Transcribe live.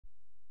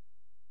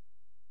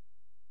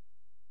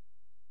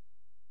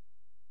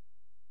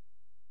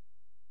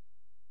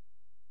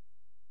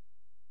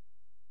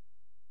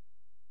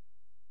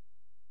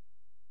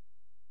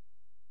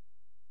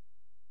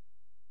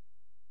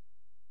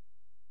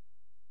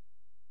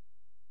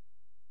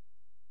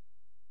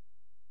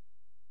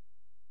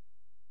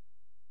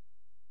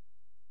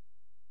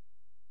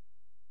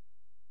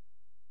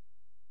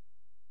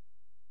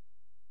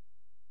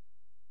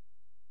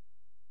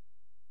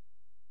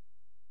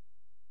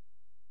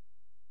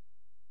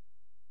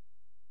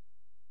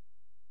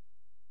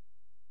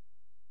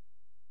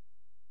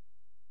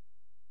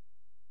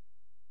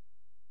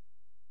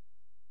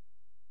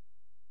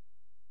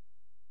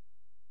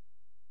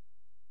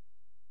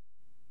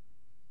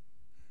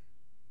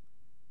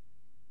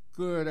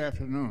Good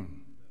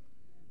afternoon.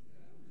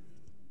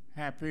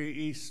 Happy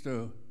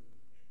Easter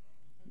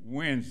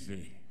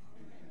Wednesday.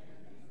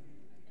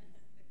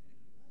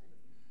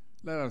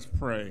 Let us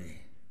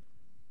pray.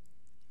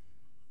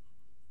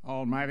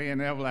 Almighty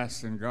and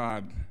everlasting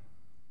God,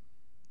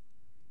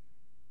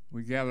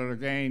 we gather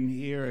again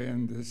here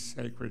in this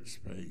sacred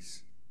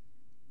space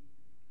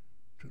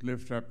to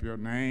lift up your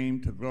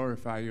name, to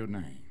glorify your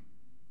name,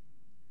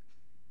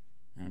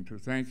 and to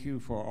thank you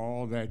for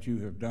all that you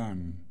have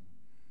done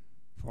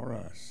for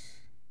us.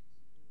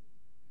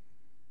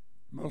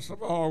 Most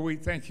of all, we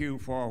thank you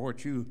for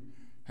what you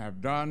have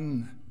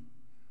done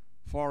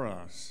for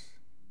us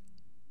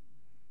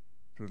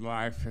through the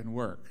life and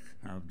work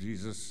of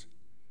Jesus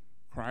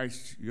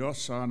Christ, your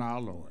Son,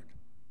 our Lord,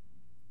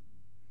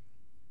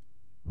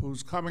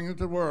 whose coming into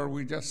the world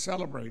we just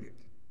celebrated.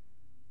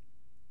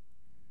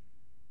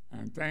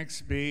 And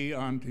thanks be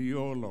unto you,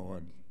 O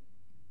Lord,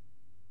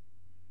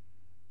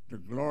 the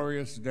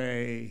glorious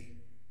day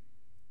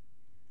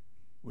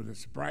with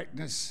its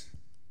brightness,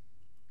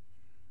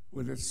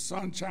 with its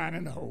sunshine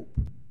and hope,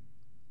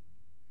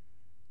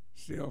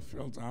 still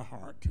fills our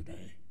heart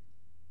today.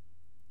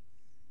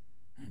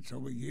 And so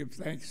we give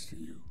thanks to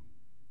you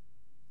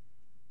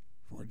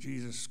for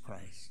Jesus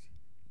Christ.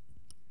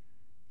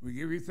 We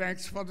give you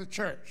thanks for the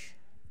church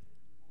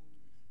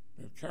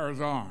that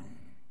carries on,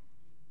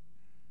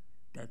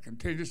 that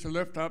continues to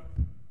lift up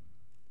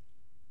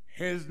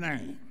his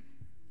name,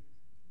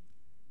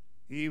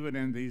 even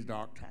in these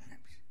dark times.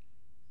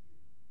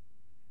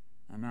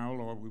 And now,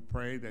 Lord, we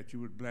pray that you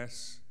would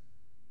bless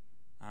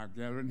our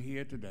gathering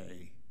here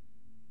today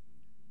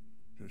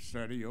to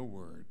study your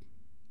word.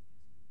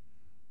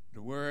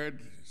 The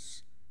word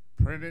is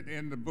printed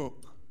in the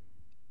book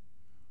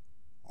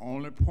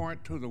only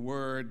point to the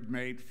word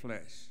made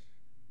flesh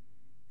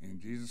in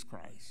Jesus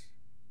Christ.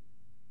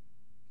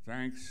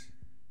 Thanks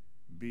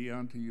be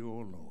unto you, O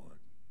Lord.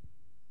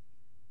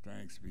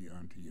 Thanks be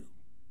unto you.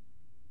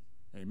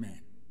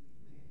 Amen.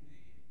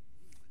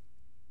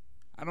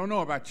 I don't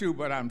know about you,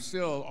 but I'm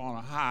still on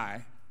a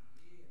high,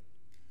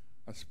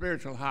 a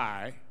spiritual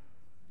high,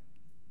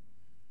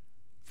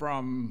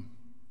 from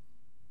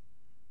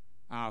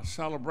our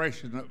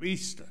celebration of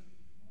Easter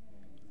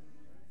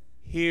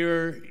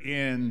here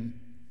in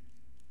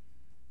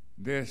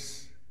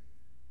this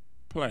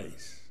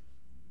place.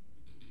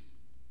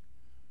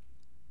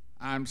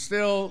 I'm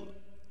still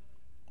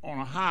on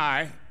a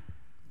high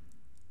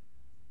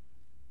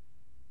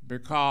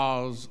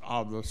because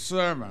of the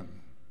sermon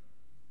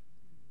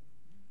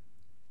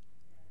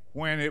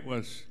when it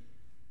was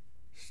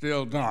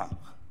still dark.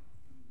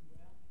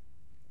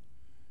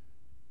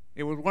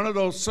 It was one of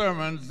those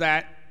sermons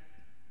that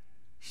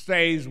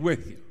stays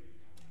with you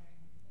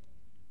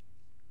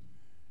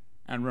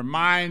and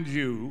reminds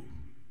you,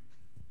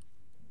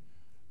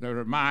 that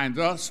reminds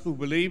us who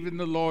believe in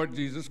the Lord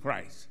Jesus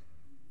Christ,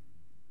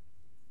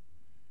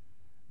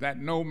 that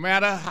no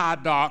matter how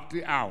dark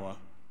the hour,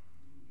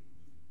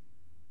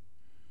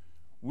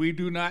 we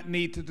do not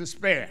need to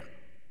despair,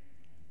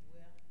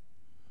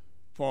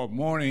 for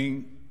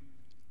morning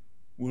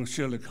will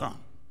surely come.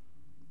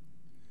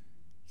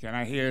 Can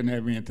I hear an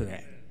amen to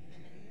that?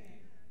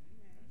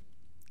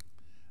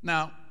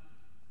 Now,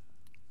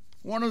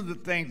 one of the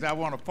things I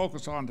want to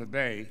focus on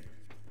today,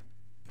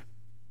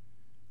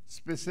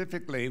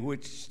 specifically,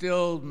 which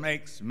still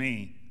makes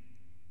me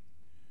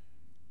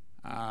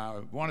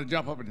want to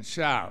jump up and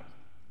shout,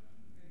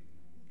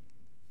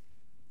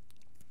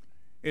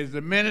 is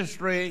the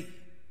ministry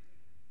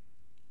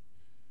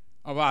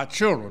of our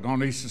children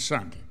on Easter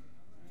Sunday.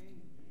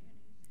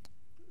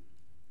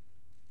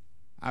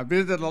 I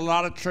visited a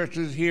lot of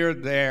churches here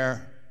and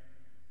there,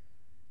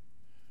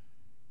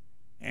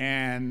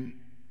 and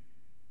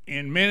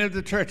in many of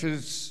the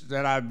churches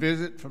that I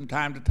visit from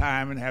time to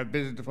time and have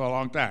visited for a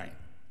long time,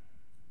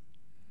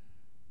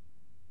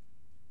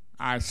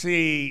 I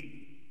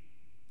see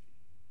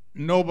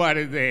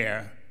nobody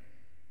there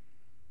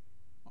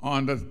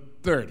under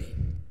 30.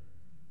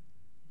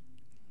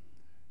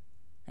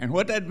 And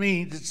what that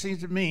means, it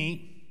seems to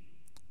me,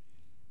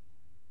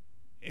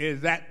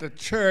 is that the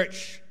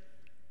church,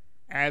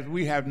 as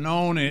we have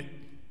known it,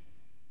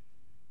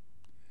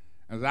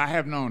 as I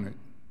have known it,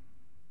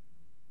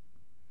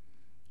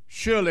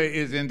 surely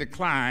is in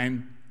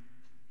decline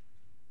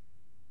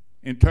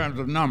in terms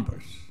of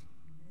numbers.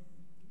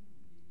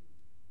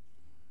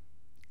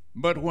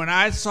 But when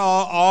I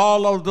saw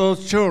all of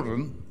those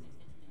children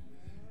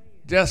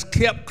just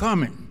kept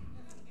coming,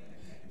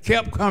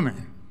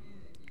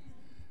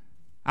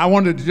 I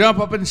wanted to jump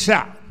up and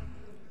shout,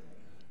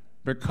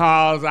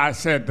 because I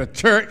said the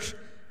church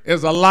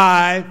is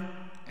alive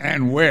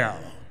and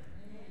well.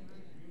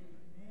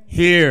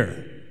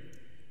 Here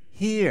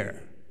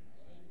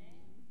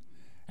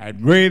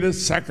at Greater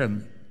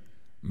Second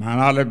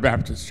Mount Olive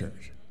Baptist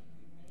Church.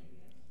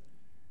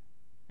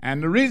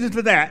 And the reason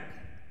for that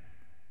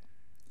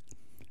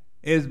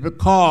is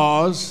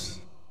because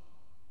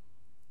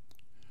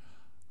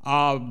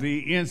of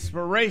the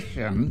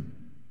inspiration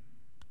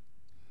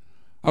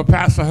of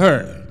Pastor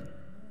Hurd.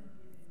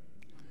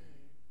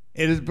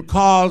 It is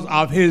because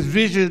of his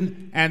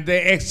vision and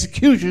the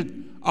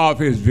execution of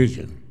his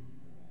vision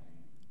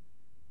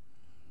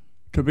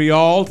to be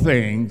all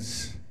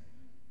things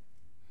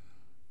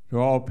to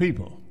all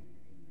people.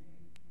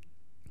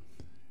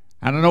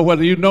 I don't know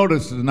whether you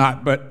noticed it or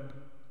not, but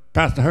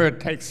Pastor Hurd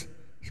takes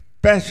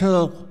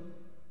special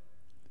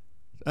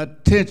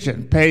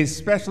attention, pays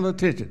special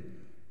attention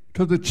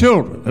to the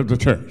children of the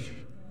church.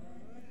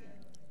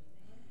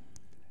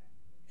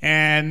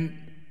 And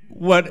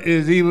what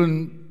is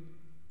even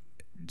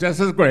just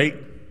as great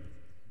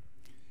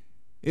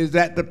is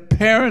that the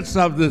parents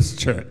of this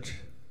church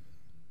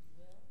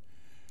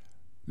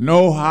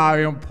know how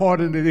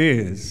important it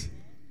is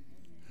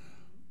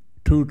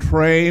to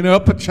train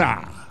up a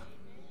child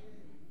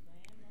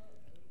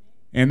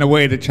in the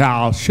way the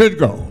child should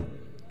go.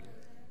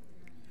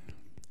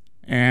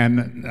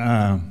 And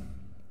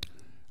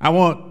I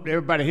want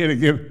everybody here to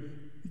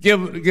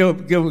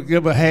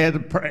give a hand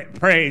of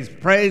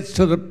praise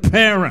to the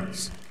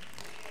parents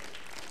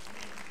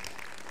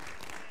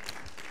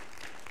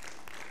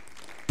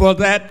for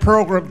that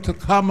program to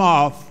come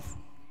off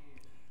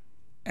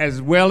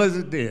as well as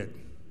it did.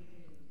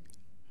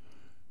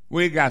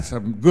 We got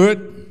some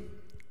good,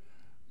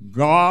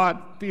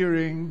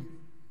 God-fearing,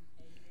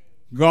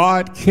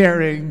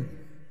 God-caring,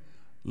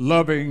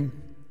 loving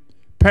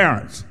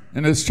parents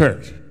in this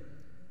church.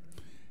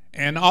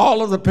 And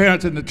all of the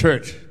parents in the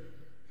church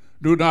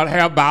do not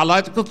have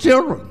biological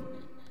children.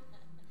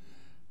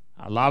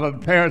 A lot of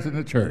the parents in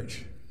the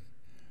church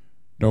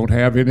don't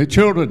have any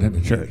children in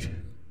the church,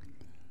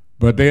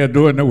 but they are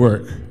doing the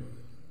work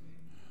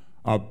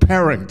of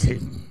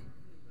parenting.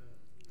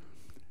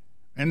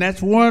 And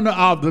that's one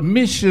of the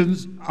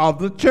missions of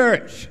the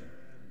church,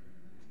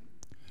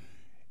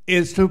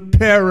 is to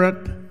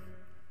parent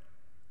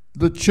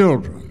the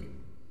children.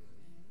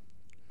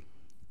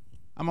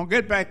 I'm going to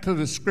get back to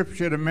the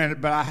scripture in a minute,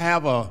 but I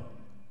have a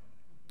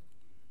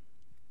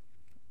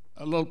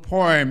little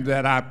poem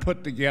that I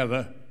put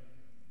together,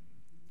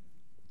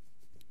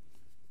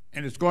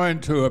 and it's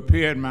going to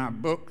appear in my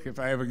book if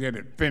I ever get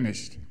it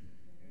finished.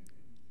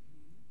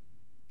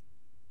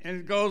 And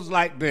it goes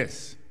like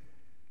this.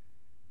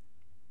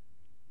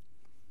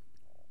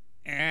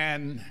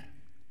 And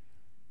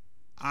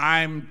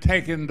I'm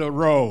taking the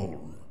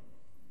role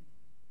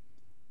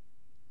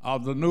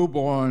of the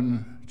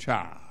newborn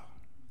child.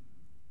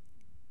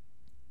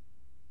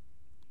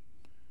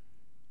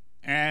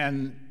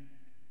 And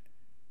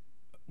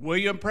were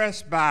you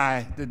impressed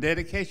by the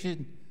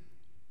dedication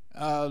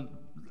on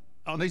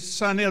each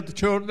Sunday of the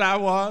children I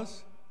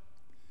was?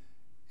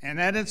 And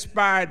that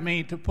inspired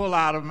me to pull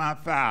out of my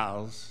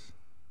files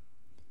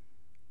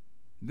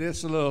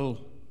this little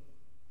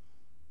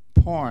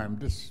poem,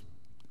 this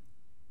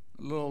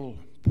little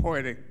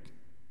poetic,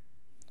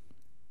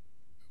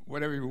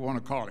 whatever you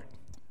want to call it.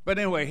 But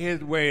anyway, here's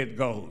the way it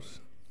goes.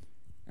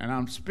 And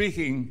I'm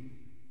speaking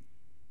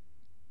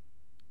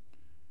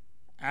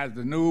as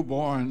the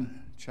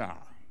newborn child.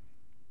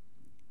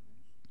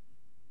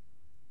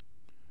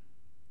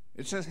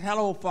 It says,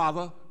 hello,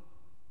 Father.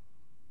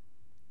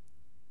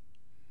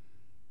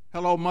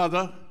 Hello,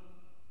 Mother.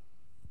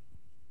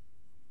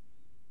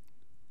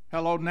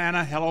 Hello,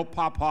 Nana. Hello,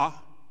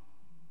 Papa.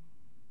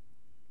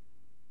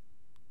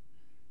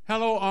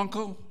 Hello,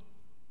 Uncle.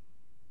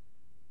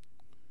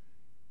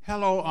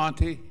 Hello,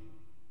 Auntie.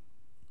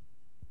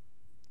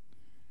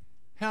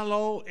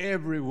 Hello,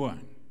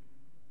 everyone.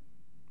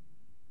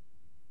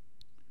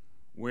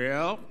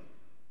 Well,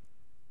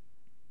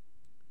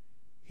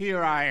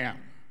 here I am,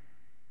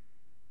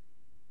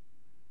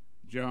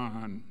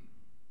 John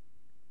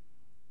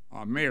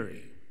or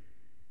Mary.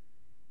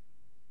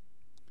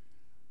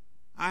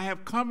 I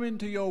have come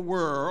into your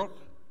world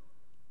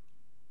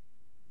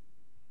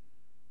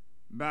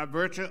by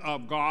virtue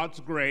of God's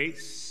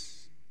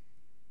grace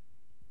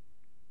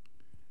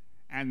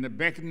and the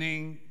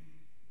beckoning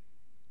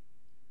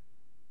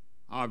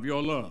of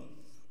your love.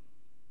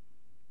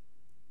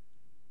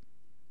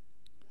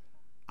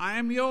 I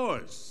am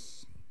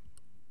yours.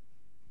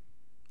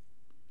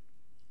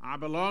 I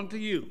belong to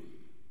you.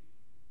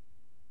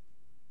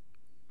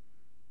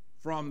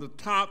 From the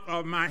top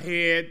of my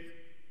head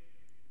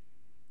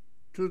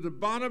to the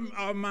bottom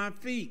of my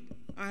feet,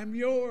 I'm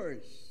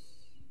yours.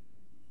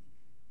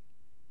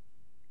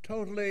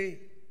 Totally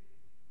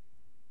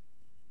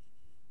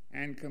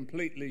and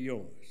completely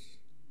yours.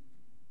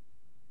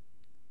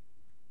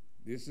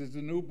 This is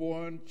the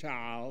newborn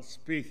child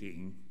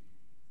speaking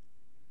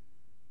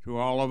to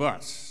all of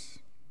us.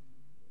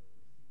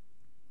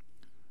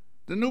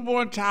 The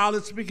newborn child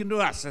is speaking to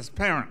us as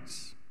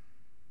parents,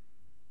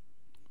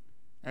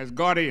 as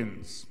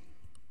guardians,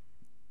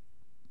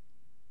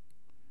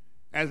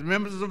 as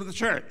members of the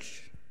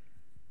church.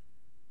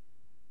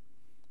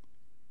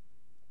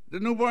 The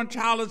newborn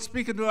child is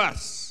speaking to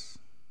us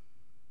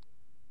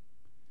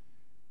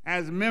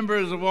as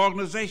members of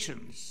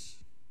organizations.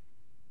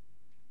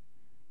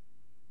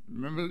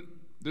 Remember,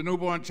 the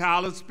newborn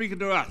child is speaking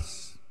to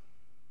us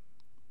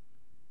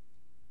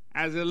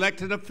as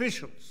elected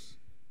officials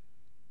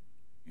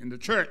in the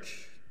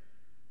church,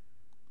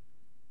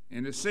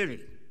 in the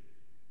city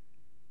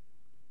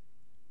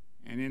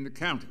and in the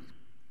county.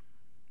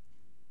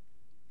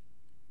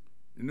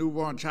 The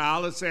newborn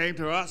child is saying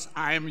to us,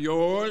 I am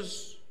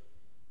yours,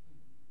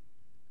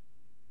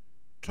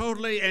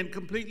 totally and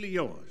completely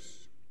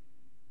yours.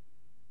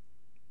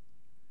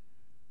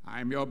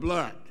 I am your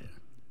blood,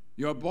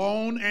 your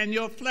bone, and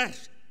your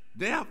flesh.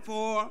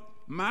 Therefore,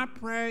 my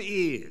prayer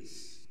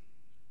is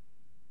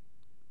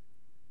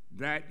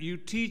that you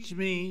teach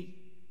me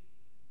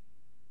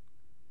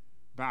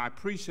by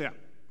precept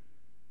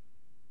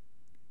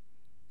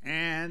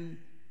and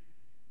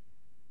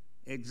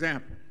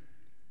example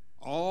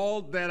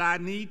all that I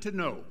need to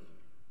know,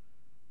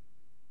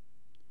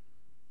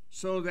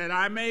 so that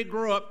I may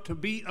grow up to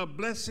be a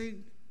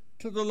blessing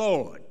to the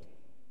Lord,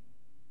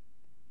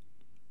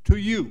 to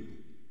you,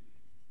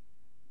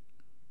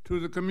 to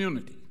the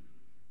community,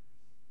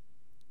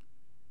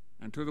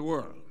 and to the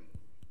world.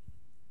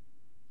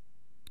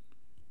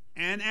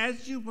 And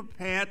as you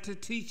prepare to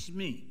teach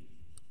me,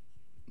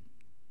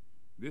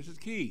 this is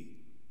key,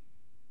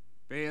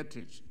 pay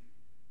attention.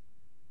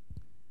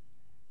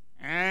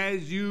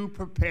 As you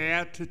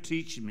prepare to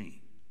teach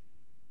me,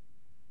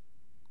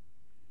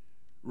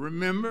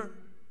 remember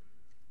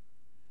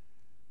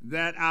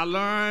that I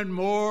learn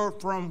more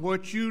from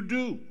what you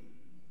do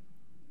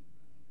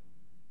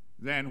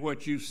than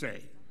what you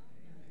say.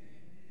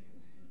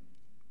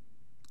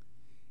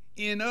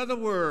 In other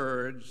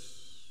words,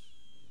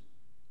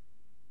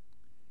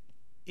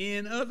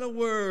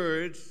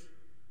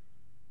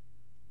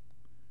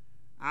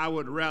 I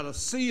would rather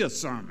see a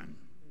sermon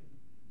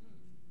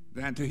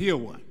than to hear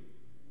one.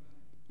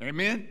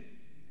 Amen?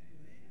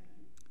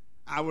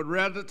 I would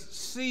rather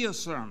see a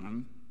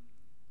sermon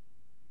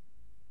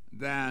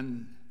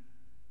than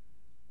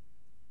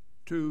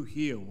to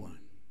hear one.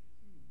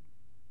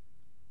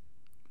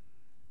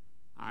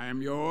 I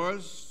am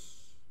yours.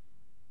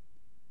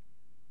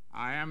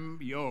 I am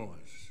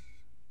yours.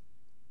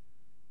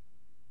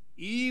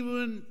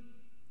 Even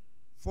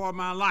for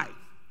my life,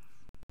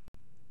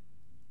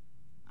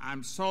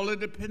 I'm solely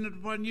dependent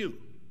upon you.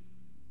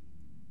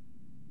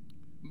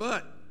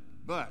 But,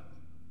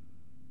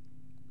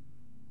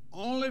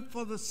 only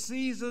for the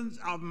seasons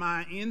of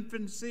my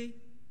infancy,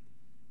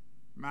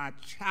 my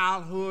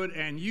childhood,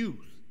 and youth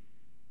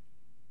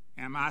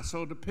am I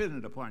so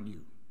dependent upon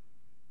you.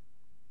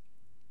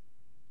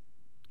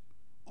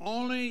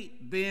 Only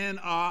then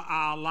are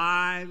our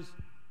lives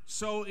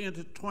so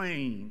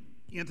intertwined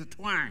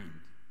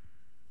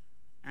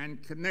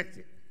and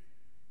connected.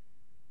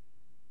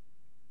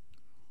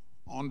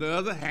 On the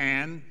other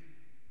hand,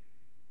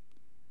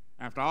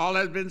 after all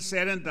has been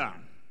said and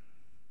done,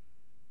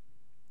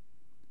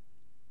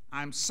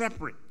 I'm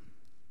separate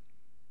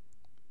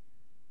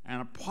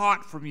and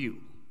apart from you.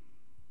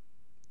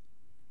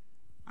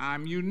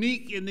 I'm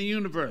unique in the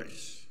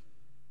universe,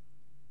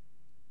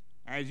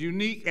 as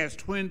unique as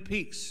Twin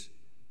Peaks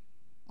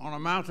on a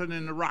mountain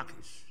in the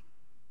Rockies,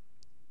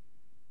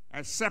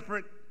 as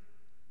separate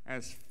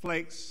as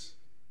flakes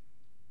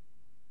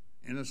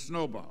in a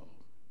snowball.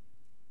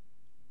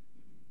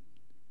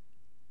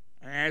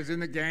 As in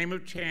the game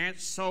of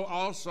chance, so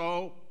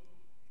also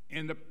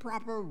in the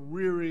proper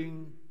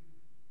rearing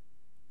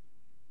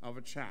of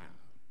a child.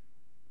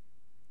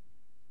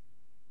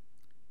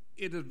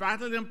 It is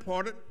vitally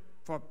important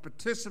for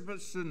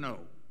participants to know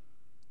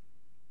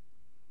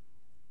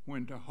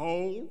when to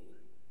hold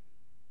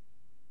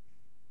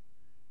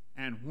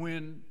and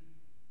when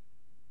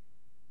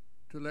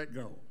to let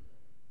go.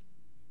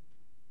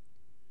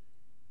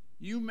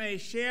 You may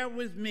share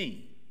with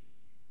me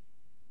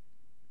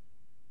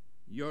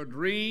your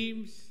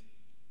dreams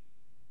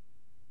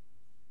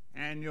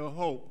and your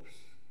hopes,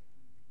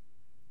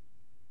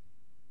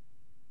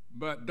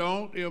 but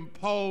don't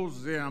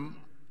impose them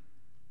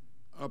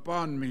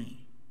upon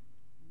me.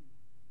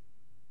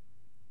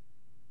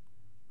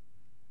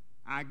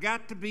 I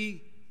got to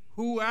be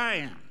who I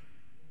am,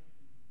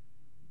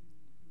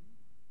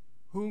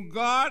 who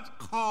God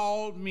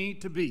called me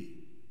to be.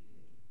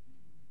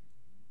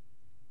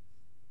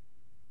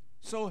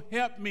 So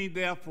help me,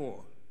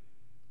 therefore,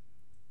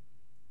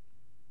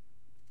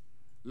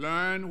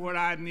 learn what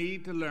I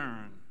need to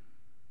learn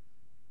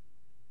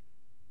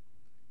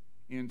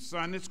in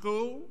Sunday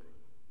school,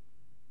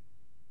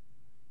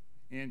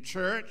 in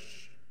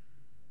church,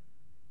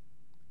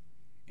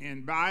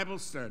 in Bible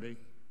study,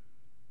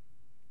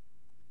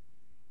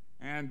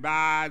 and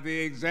by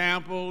the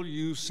example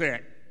you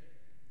set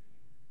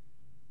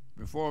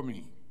before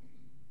me.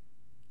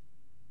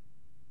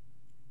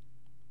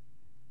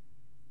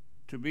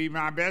 To be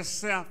my best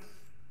self,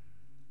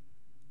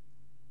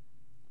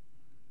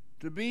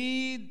 to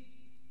be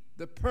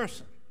the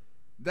person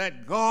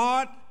that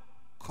God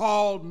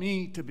called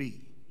me to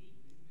be.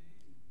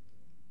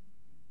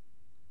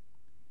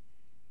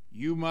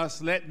 You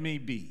must let me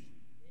be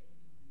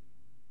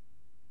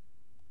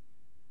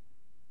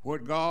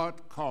what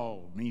God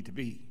called me to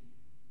be.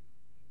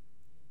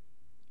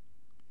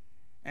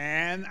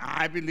 And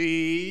I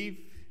believe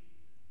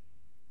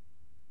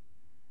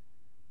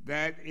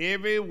that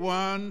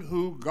everyone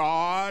who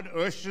God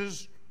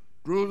ushers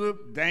through the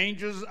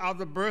dangers of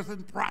the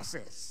birthing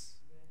process,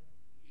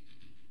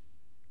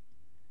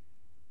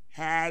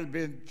 has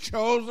been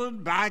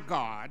chosen by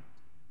God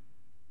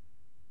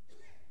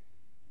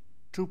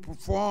to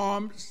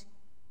perform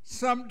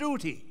some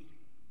duty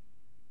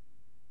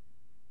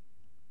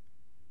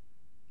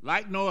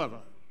like no other,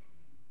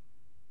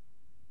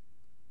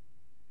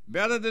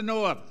 better than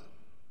no other,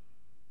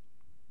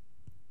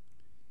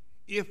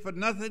 if for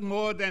nothing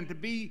more than to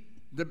be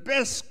the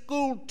best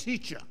school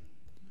teacher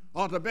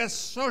or the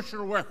best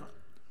social worker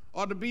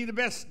or to be the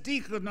best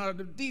deacon or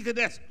the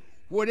deaconess,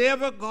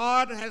 whatever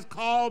God has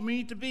called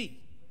me to be.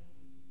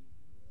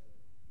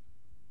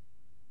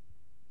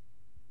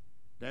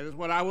 That is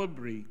what I will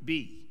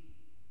be.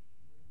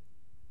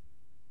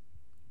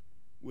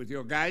 With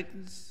your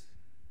guidance,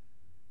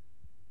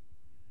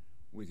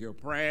 with your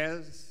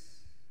prayers,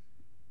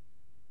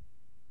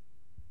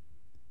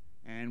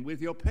 and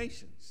with your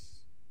patience.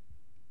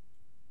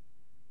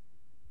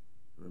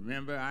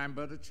 Remember, I'm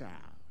but a child.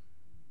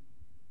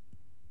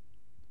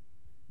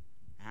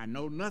 I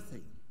know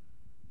nothing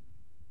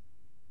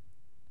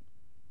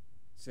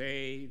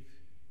save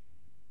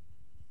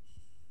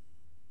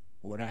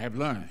what I have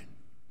learned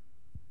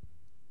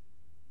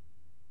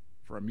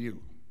from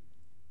you.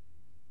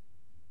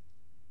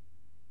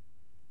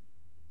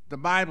 The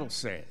Bible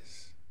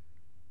says,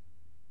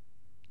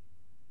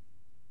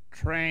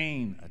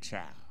 train a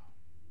child.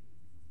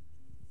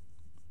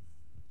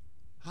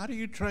 How do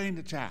you train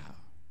the child?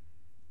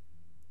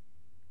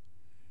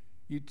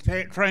 You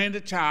train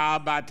the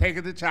child by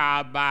taking the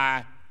child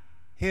by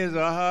his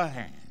or her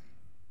hand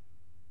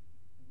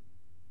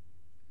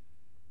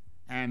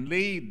and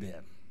lead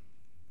them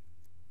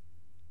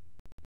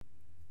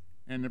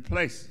in the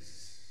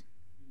places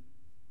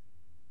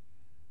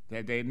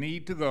that they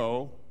need to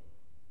go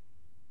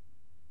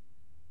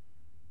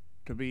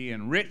to be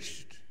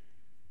enriched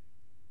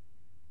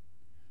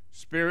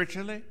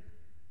spiritually,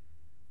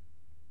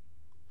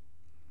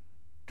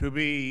 to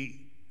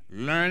be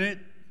learned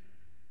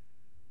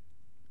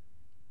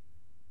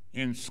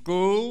in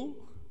school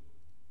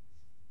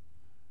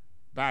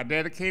by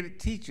dedicated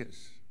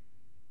teachers.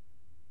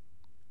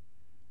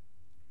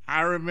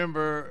 I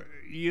remember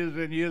years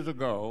and years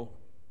ago,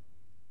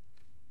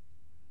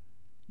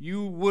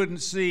 you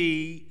wouldn't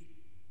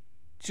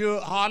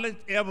hardly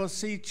ever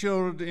see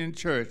children in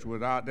church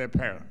without their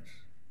parents.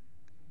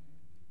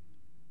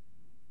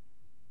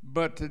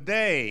 But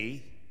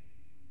today,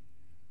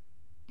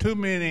 too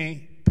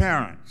many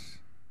parents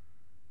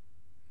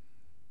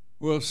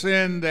will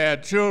send their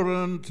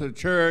children to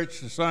church,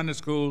 to Sunday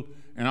school,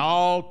 and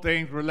all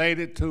things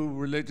related to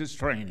religious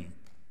training,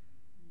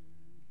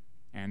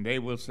 and they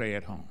will stay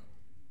at home.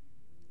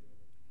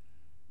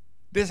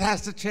 This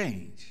has to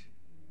change.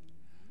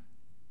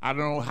 I don't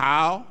know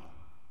how,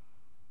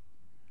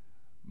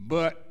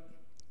 but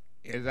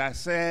as I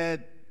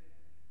said,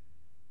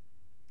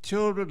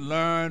 children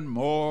learn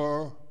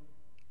more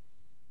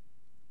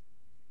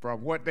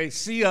from what they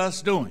see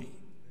us doing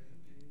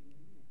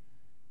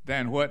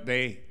than what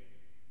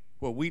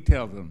we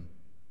tell them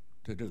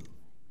to do.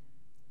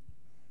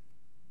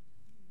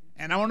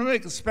 And I want to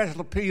make a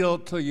special appeal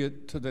to you,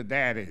 to the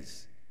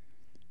daddies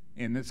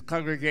in this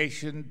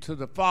congregation, to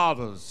the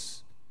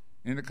fathers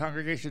in the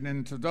congregation,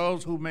 and to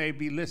those who may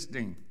be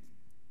listening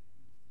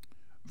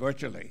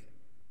virtually.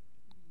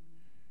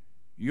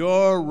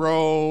 Your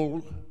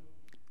role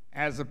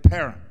as a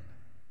parent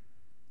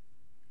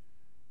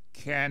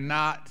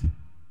cannot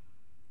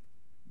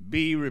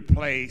be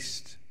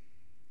replaced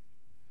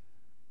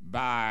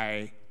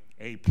by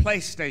a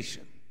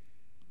PlayStation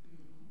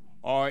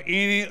or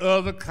any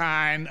other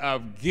kind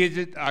of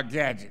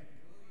gadget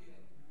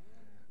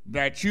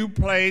that you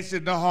place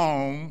in the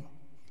home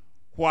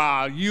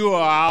while you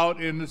are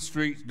out in the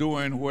streets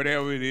doing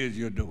whatever it is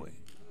you're doing.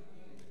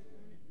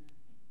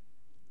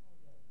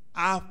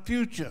 Our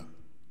future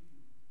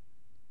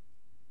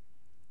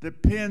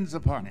depends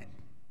upon it.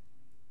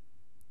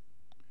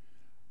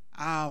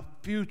 Our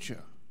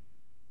future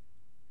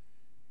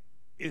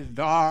is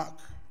dark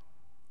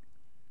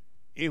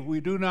if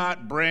we do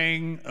not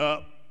bring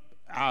up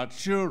our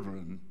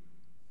children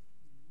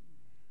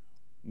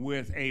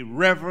with a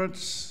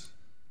reverence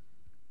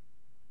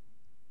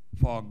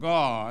for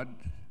God,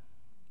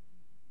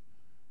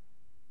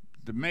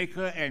 the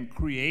maker and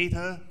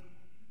creator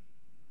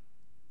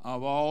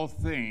of all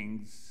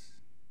things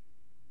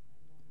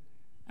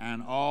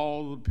and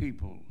all the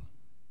people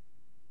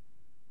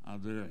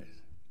of the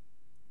earth.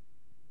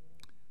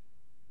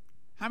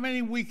 How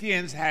many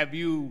weekends have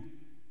you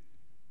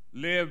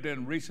lived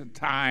in recent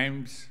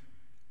times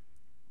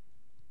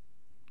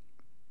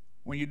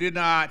when you did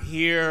not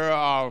hear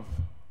of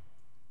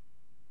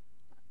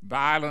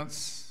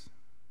violence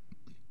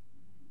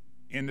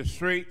in the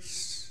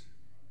streets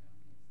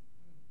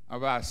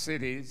of our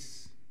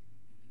cities,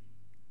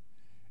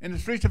 in the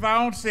streets of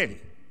our own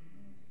city?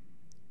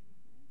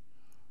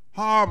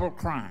 Horrible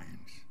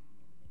crimes.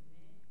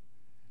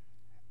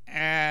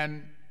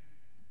 And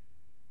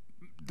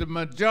the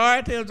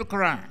majority of the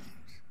crimes,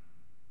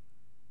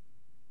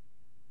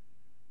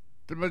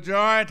 the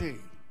majority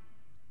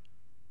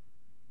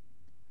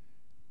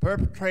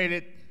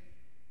perpetrated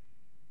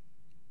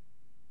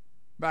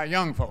by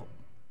young folk,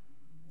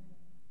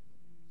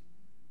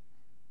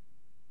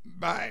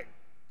 by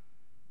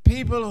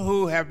people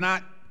who have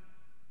not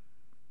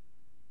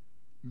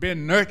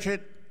been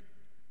nurtured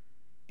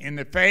in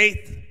the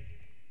faith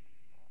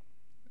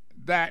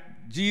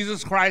that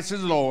Jesus Christ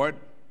is Lord,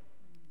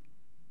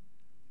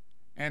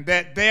 and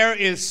that there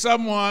is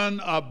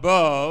someone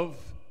above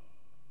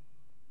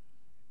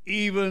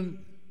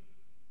even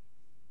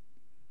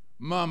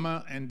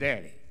mama and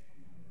daddy.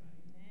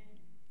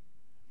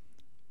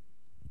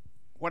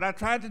 What I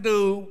tried to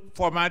do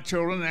for my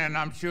children, and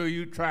I'm sure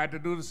you tried to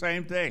do the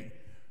same thing,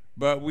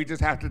 but we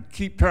just have to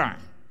keep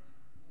trying.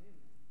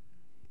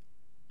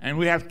 And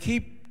we have to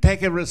keep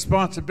taking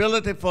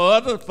responsibility for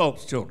other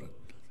folks' children.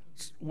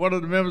 One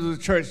of the members of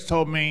the church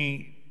told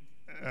me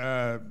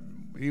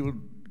he was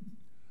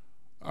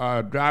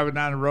driving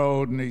down the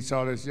road and he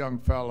saw this young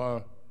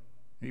fella.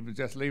 He was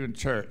just leaving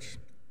church.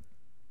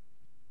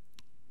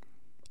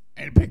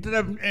 And he picked it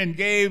up and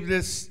gave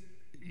this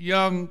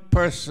young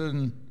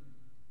person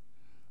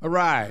a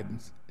ride.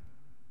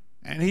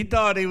 And he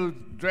thought he was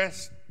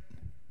dressed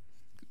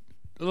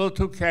a little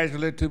too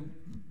casually to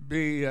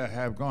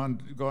have gone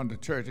to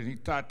church. And he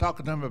started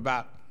talking to him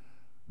about,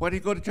 where do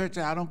you go to church?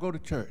 I don't go to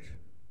church.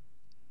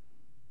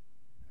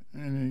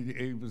 And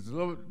he was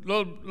a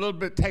little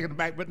bit taken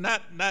aback, but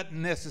not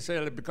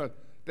necessarily, because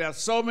there are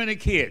so many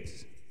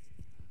kids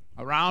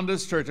around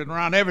this church and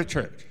around every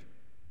church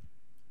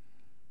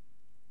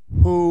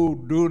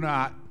who do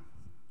not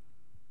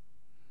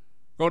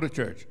go to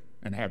church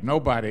and have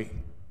nobody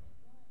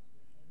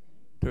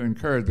to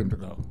encourage them to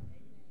go.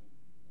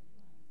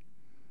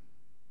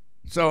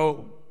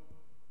 So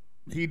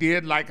he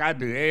did like I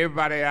do.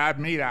 Everybody I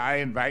meet, I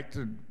invite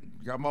to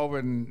come over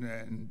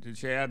and to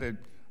share the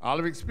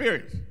olive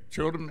experience,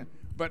 children.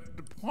 But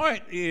the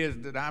point is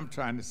that I'm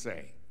trying to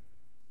say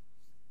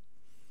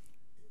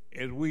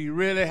is we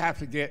really have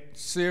to get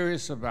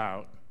serious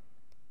about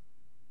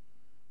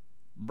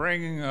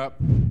bringing up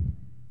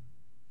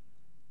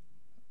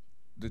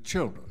the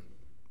children.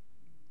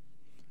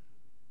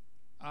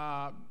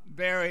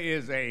 There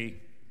is an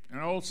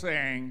old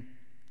saying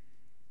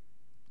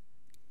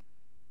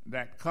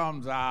that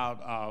comes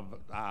out of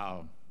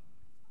our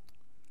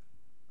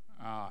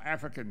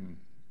African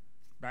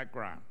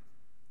background.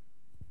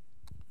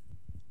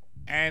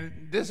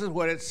 And this is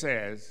what it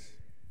says.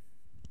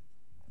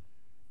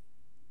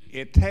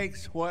 It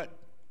takes what?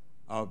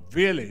 A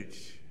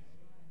village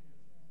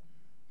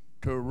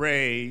to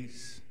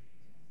raise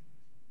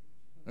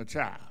a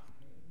child.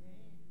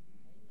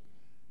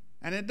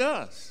 And it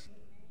does.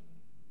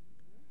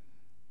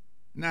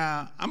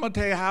 Now, I'm going to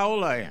tell you how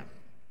old I am,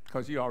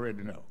 because you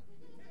already know.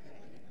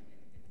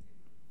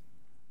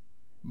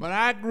 But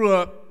I grew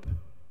up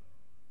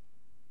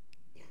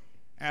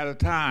at a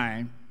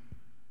time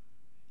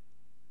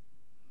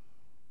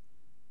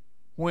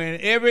when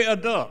every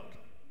adult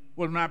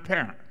was my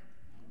parent.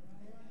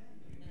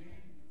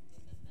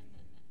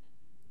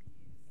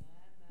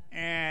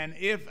 And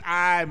if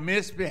I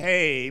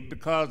misbehaved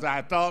because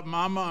I thought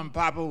Mama and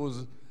Papa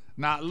was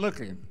not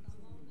looking,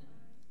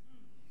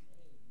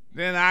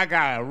 then I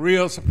got a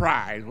real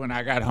surprise when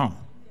I got home.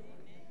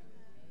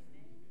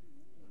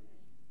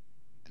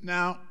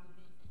 Now,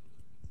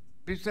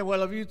 people say,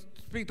 well, if you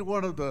speak to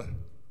one of the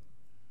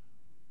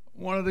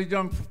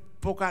young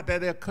folk out there,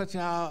 they'll cut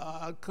you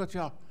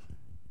off.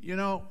 You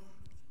know,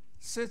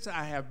 since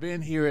I have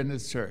been here in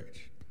this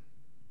church,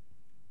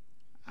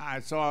 I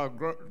saw a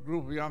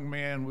group of young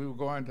men. We were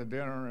going to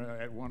dinner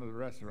at one of the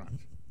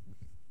restaurants.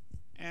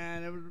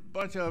 And there was a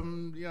bunch of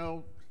them, you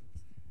know,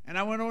 and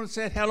I went over and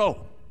said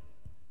hello.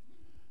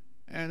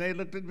 And they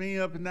looked at me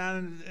up and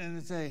down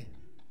and say,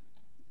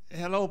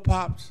 hello,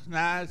 Pops. And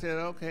I said,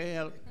 okay.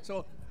 Hello.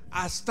 So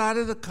I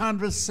started a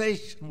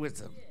conversation with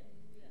them.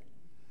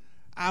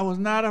 I was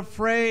not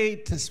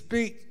afraid to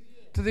speak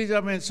to these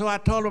young men, so I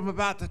told them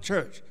about the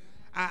church.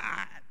 As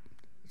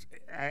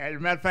a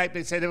matter of fact,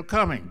 they said they were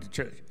coming to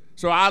church.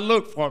 So I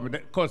looked for them.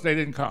 Of course, they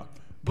didn't come.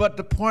 But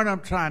the point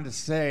I'm trying to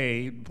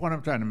say, the point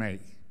I'm trying to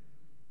make,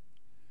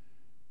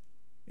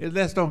 is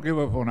let's don't give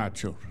up on our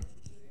children.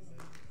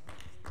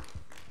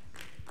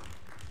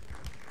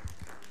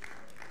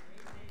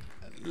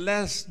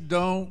 Let's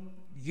don't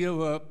give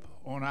up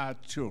on our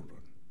children.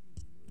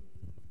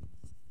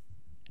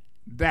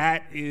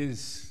 That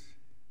is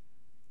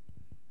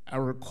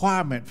a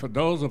requirement for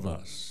those of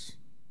us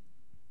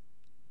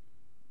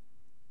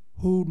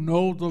who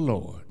know the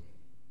Lord.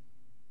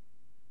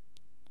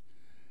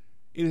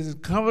 It is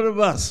incumbent of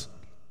us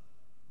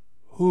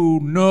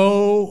who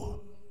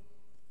know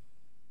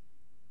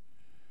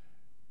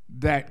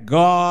that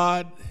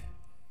God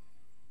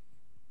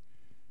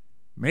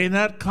may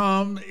not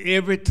come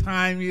every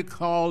time you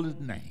call his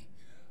name,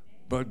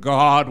 but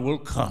God will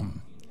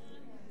come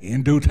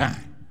in due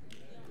time.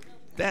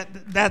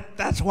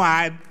 That's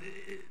why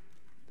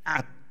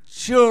our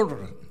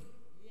children,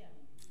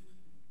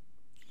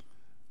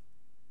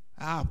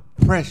 our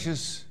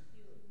precious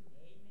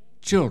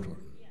children,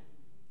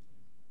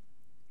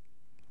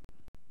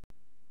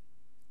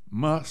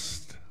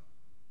 must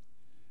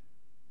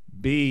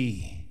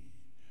be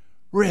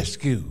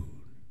rescued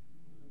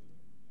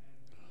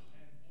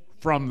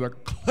from the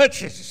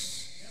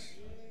clutches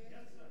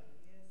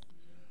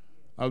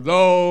of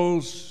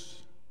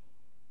those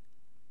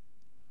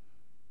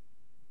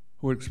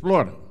who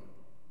exploit them.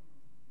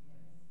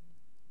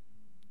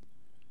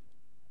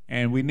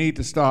 And we need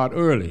to start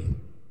early,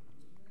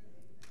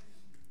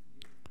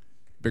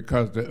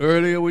 because the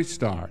earlier we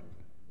start,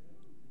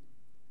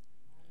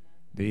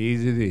 the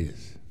easier it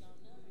is.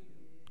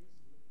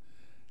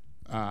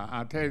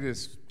 I'll tell you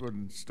this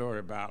one story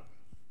about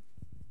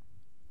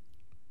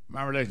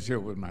my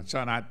relationship with my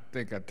son. I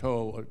think I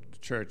told the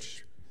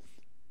church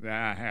that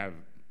I have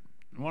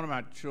one of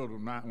my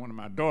children, one of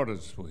my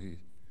daughters was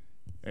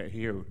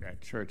here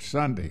at church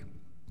Sunday.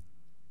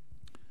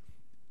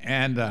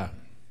 And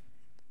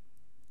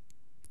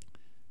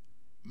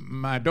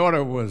my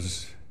daughter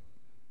was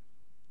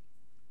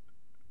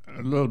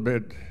a little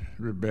bit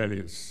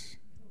rebellious,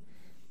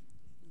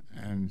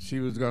 and she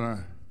was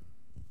gonna.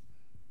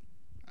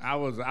 I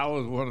was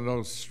one of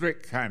those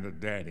strict kind of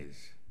daddies.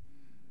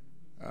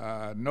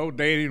 No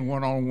dating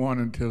one-on-one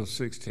until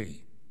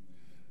 16.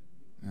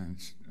 And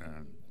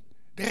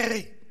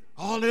Daddy,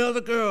 all the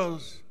other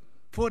girls,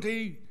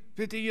 14,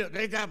 15 years,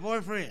 they got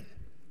boyfriends.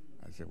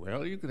 I said,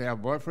 well, you could have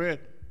a boyfriend,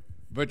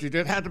 but you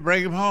didn't have to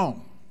bring him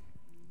home.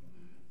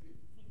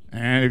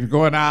 And if you're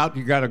going out,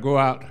 you got to go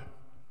out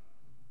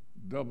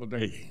double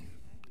dating.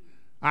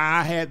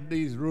 I had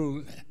these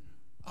rules.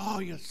 Oh,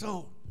 you're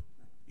so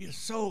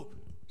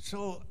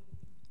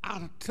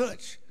out of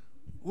touch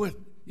with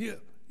you.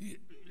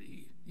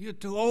 You're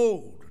too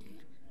old.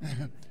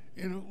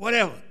 You know,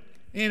 whatever.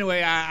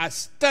 Anyway, I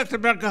stuck to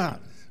my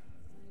guns.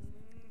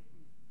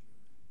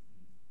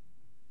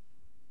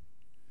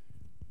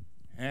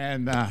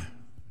 And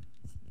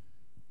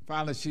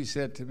finally she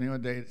said to me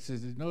one day, she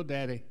said, no,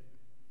 Daddy,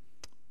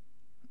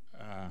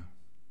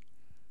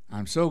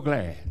 I'm so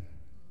glad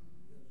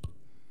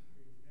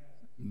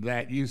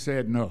that you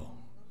said no.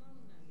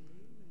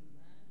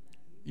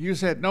 You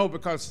said no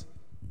because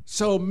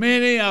so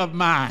many of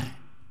my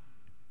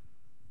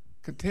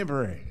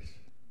contemporaries,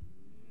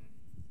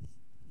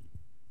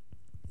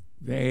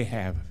 they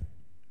have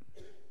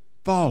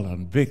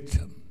fallen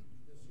victim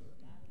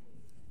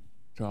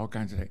to all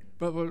kinds of things.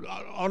 But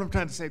all I'm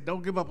trying to say,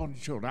 don't give up on your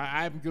children.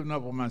 I haven't given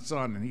up on my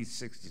son, and he's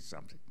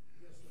 60-something.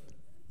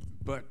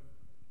 But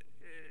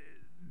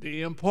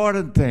the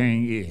important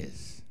thing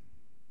is,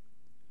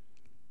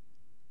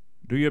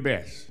 do your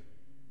best.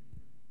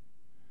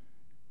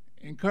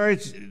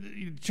 Encourage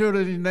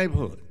children in the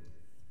neighborhood.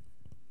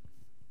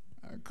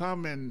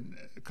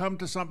 Come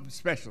to something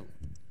special.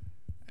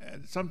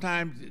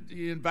 Sometimes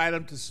you invite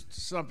them to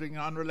something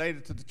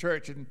unrelated to the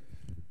church, and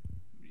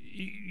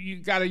you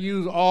got to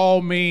use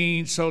all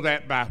means so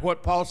that by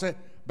what Paul said,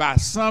 by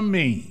some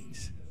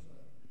means,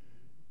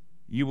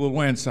 you will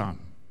win some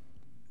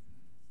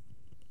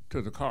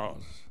to the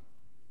cause.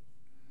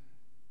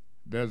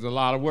 There's a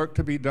lot of work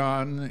to be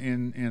done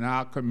in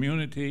our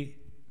community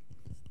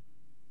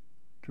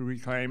to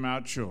reclaim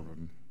our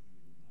children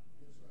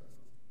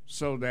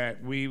so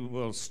that we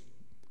will,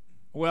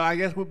 well, I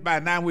guess by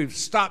now we've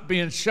stopped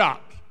being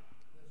shocked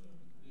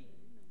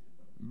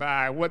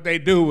by what they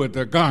do with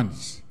their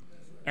guns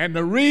and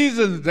the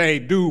reasons they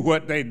do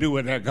what they do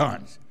with their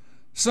guns.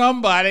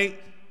 Somebody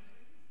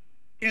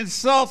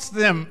insults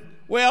them.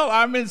 Well,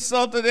 I'm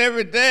insulted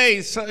every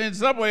day so in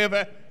some way,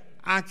 but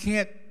I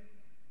can't.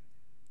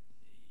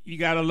 You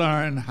got to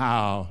learn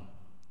how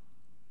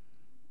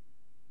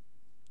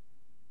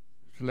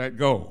to let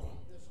go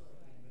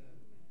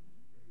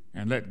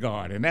and let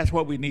God. And that's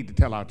what we need to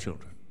tell our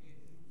children.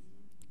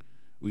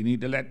 We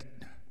need to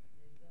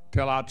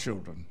tell our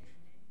children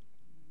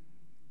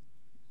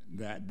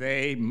that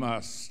they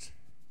must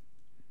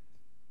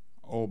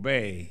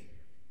obey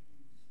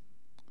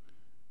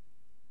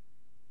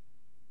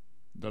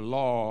the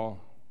law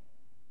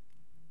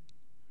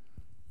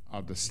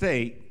of the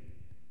state,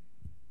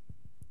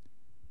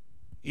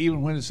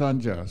 even when it's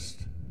unjust,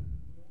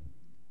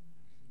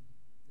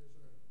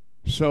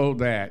 so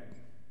that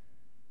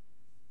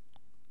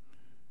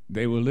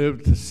they will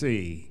live to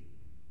see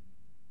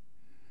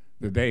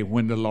the day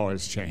when the law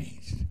is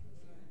changed.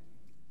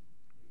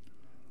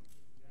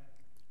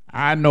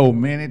 I know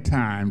many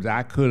times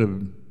I could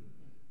have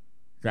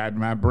got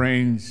my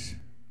brains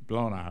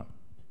blown out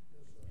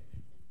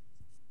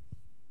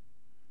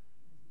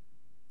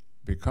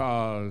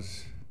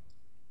because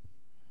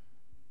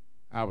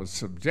I was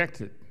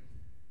subjected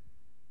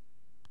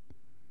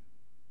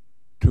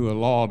to a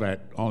law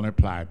that only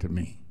applied to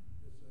me.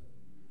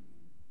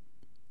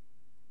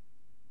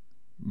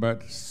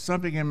 But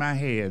something in my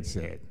head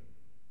said,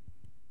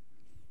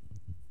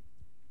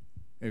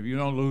 if you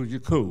don't lose your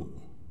cool,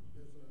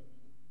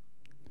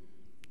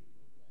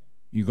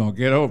 you're going to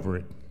get over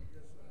it.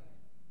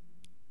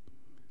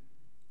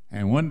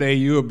 And one day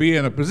you'll be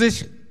in a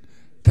position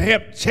to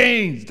help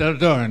change the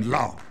darn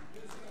law.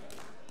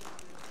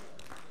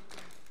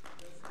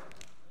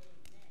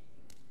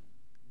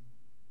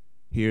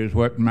 Here's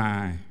what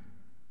my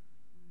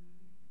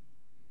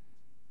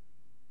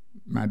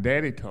My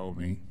daddy told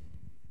me,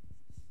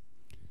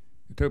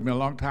 it took me a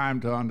long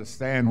time to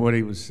understand what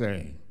he was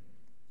saying.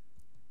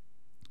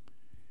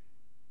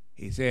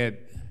 He said,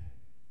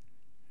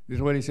 this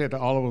is what he said to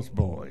all of us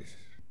boys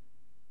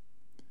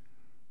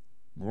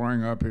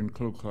growing up in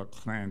Ku Klux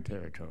Klan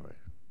territory.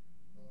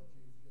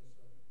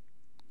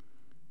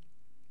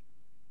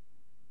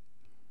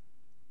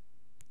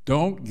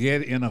 Don't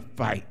get in a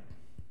fight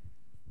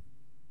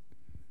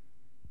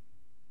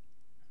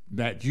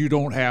that you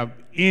don't have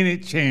any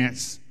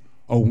chance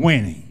of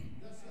winning.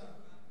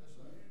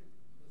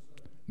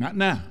 Not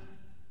now.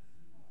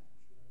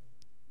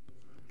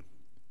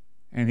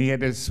 And he had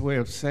this way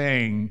of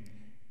saying,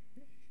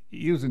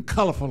 using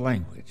colorful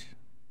language.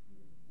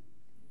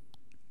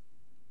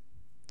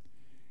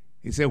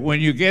 He said, when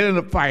you get in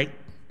a fight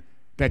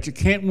that you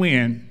can't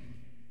win,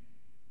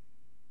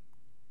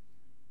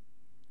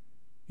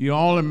 you're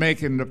only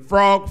making the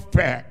frog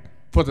fat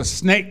for the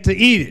snake to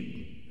eat it.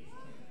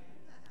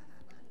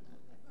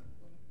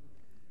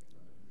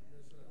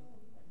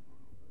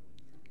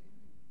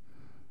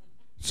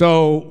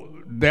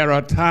 So there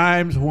are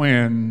times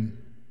when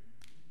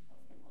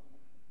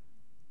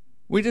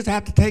we just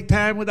have to take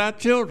time with our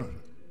children.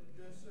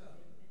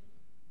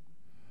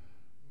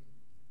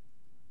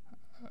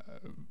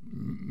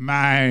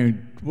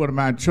 One of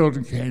my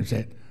children came and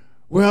said,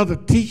 well, the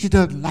teacher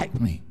doesn't like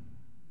me.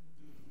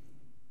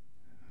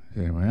 I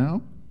said,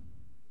 well,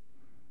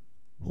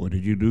 what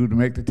did you do to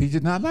make the teacher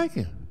not like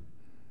you?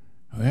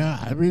 Well,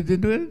 I really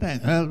didn't do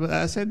anything.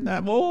 I said,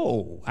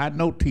 oh, I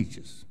know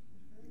teachers.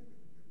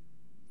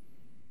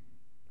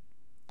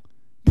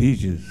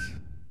 Teachers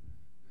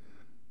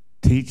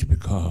teach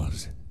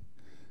because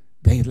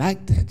they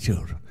like their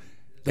children.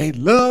 They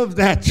love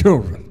their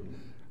children.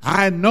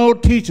 I know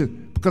teachers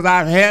because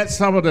I've had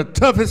some of the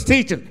toughest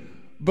teachers,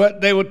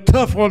 but they were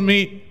tough on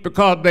me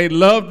because they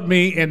loved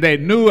me and they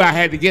knew I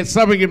had to get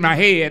something in my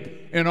head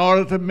in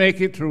order to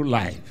make it through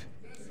life.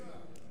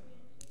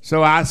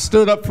 So I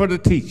stood up for the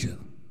teacher.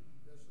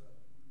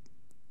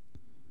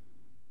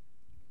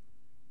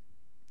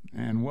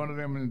 And one of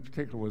them in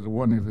particular was the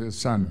one of his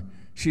son.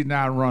 She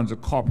now runs a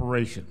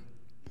corporation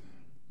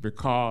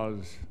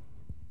because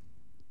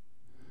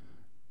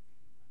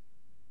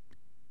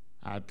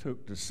I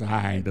took the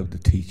side of the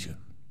teacher.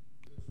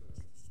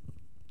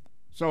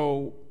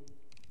 So,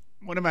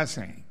 what am I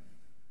saying?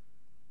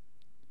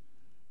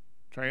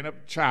 Train up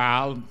a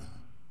child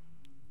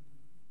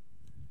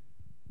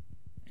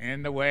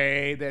in the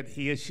way that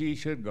he or she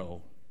should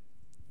go.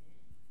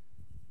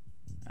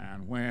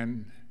 And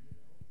when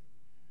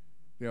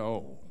they're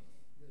old,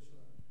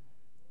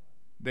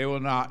 they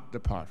will not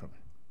depart from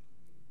it.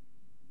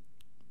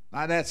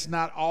 Now, that's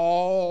not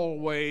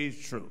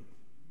always true.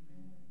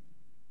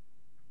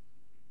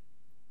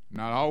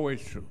 Not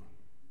always true.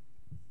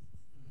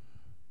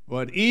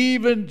 But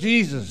even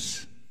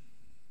Jesus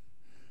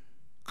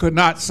could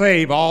not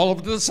save all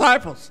of the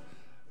disciples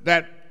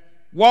that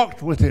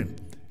walked with him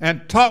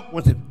and talked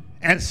with him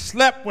and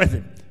slept with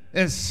him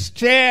and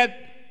shared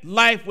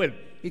life with him.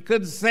 He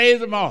couldn't save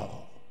them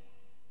all.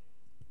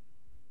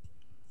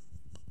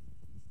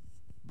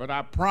 But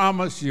I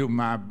promise you,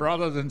 my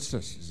brothers and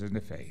sisters in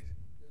the faith,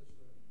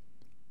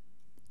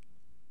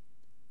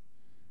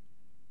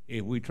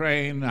 if we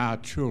train our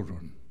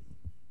children,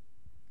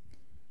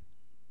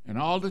 and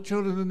all the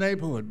children in the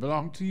neighborhood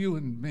belong to you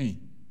and me,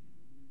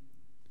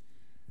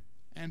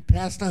 and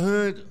Pastor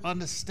Hurd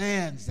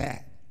understands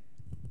that,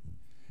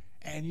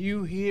 and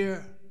you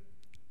here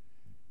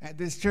at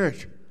this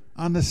church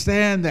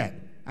understand that.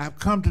 I've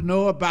come to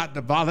know about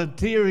the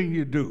volunteering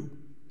you do.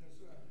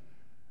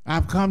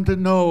 I've come to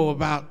know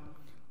about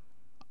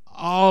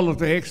all of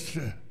the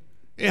extra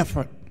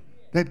effort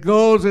that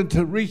goes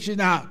into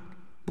reaching out,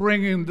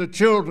 bringing the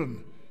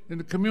children in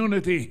the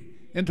community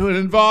into an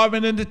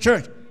involvement in the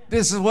church.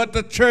 This is what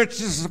the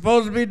church is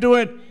supposed to be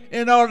doing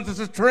in order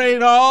to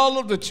train all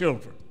of the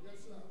children.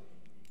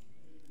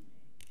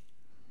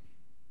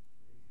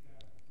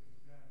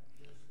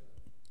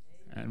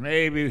 And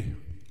maybe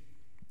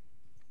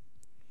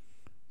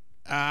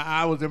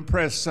I was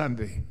impressed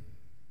Sunday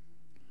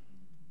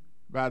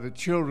by the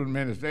children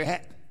ministry.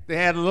 They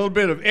had a little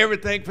bit of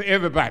everything for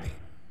everybody,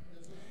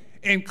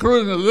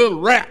 including a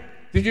little rap.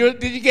 Did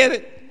you get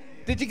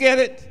it? Did you get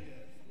it?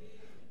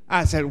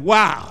 I said,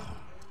 wow.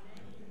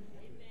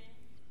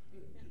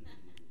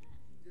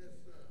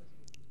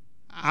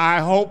 I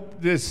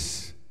hope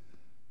this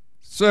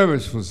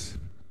service was,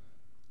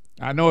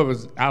 I know it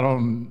was out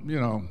on,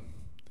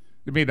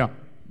 the meeting,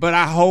 but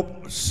I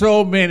hope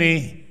so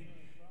many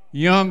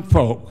young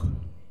folk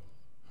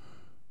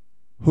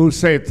who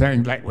say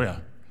things like,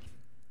 well,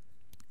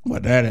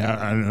 Daddy,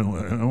 I don't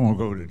want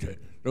to go to church.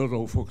 Those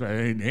old folks,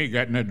 they ain't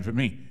got nothing for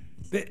me.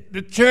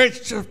 The church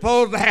is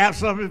supposed to have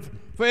something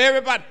for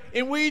everybody.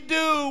 And we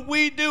do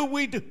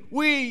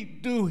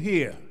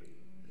here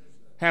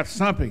have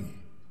something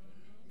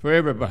for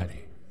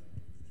everybody.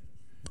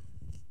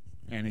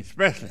 And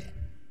especially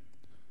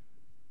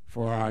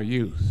for our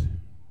youth.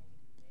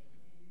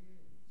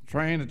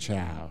 Train a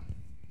child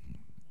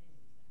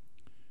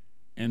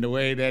in the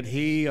way that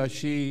he or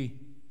she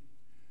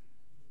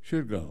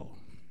should go.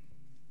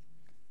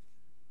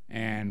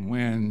 And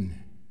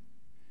when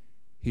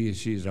he or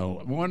she's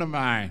old. One of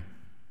my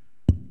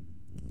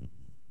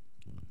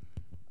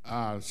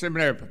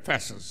seminary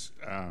professors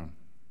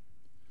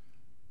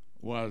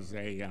was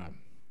a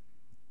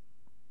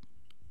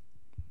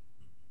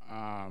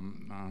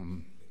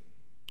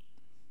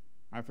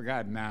I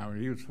forgot now.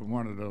 He was from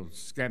one of those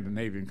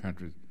Scandinavian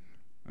countries.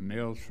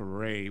 Niels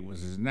Ferre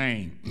was his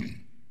name.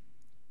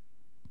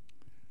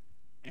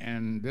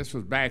 And this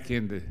was back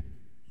in the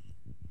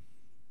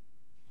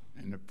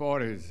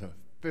 40s or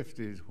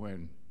 50s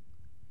when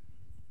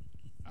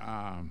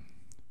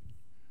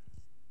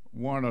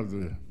one of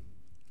the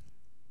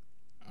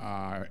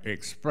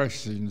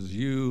expressions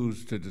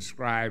used to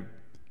describe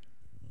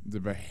the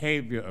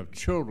behavior of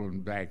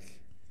children back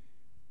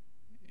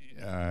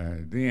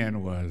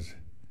then was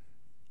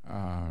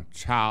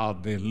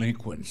child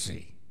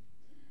delinquency.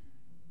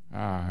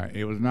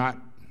 It was not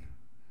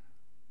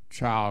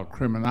child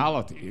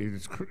criminality. It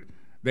was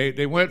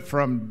they went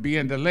from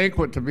being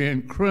delinquent to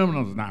being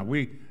criminals now.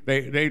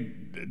 They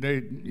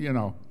you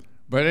know.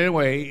 But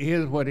anyway,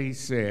 here's what he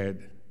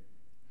said.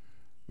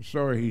 The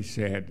story he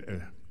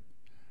said.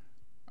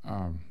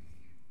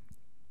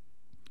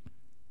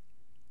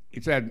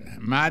 He said,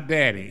 my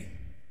daddy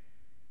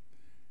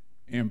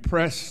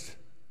impressed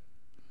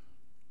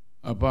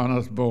upon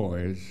us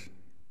boys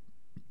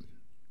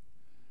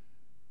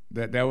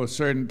that there were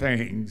certain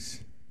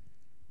things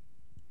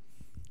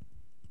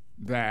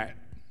that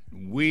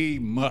we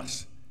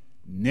must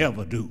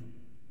never do.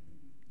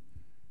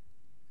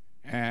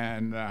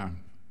 And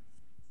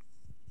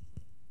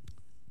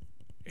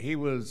he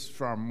was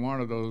from one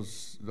of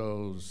those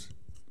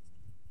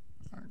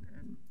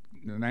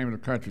the name of the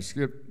country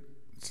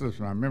slips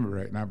my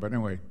memory right now, but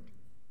anyway,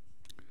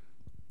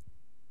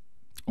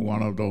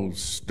 one of those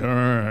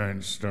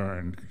stern,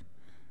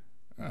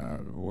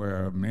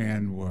 where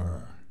men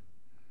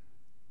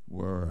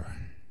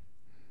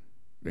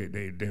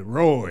they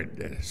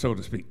roared, so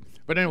to speak.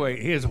 But anyway,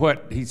 here's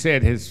what he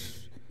said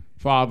his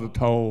father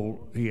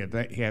told. He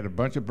had a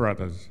bunch of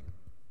brothers,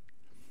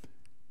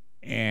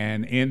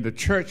 and in the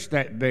church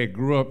that they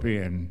grew up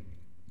in,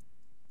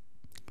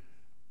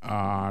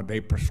 they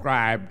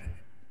prescribed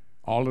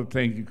all the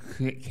things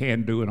you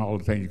can do and all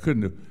the things you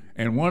couldn't do.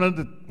 And one of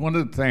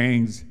the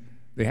things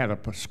they had a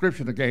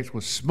prescription against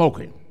was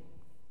smoking.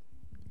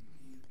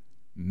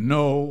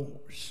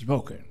 No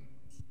smoking.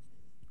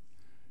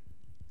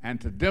 And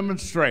to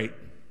demonstrate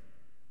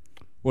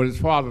what his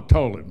father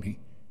told him, he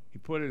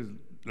put his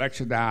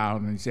lecture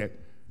down and he said,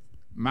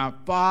 my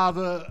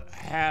father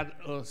had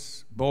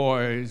us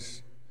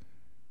boys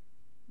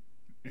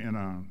in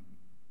a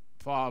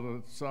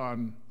father,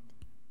 son.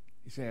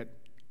 He said,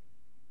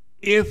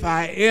 if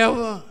I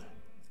ever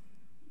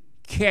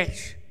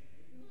catch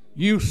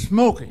you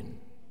smoking,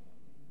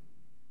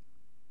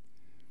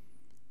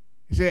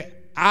 he said,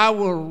 I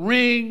will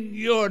wring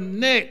your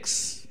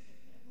necks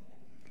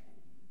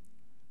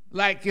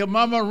like your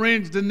mama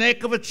wrings the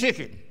neck of a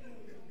chicken.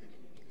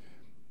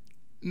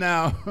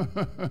 Now,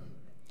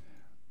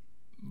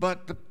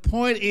 but the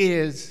point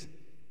is,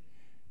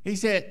 he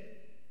said,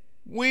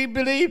 we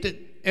believed it,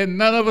 and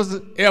none of us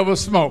ever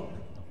smoked.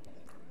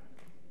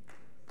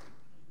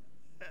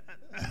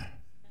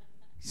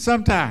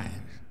 Sometimes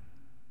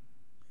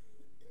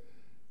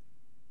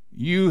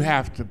you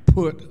have to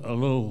put a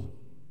little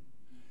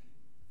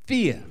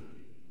fear.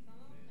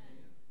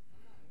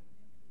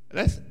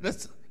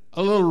 That's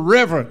a little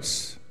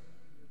reverence.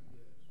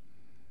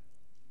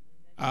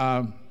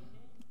 Tell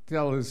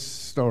this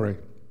story.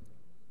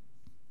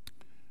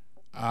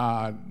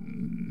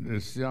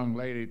 This young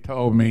lady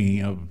told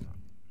me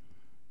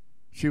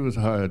she was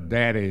her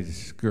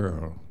daddy's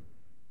girl.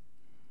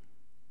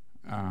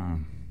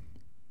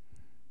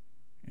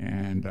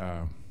 And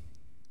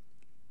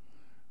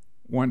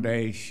one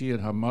day she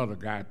and her mother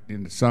got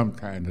into some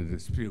kind of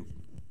dispute.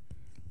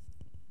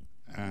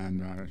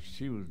 And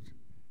she was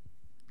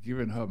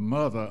giving her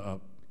mother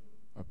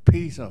a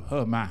piece of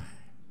her mind.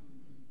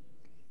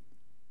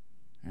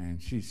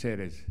 And she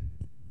said,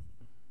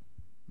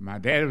 my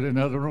daddy was in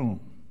the other room.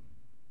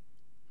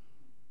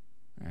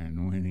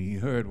 And when he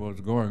heard what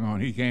was going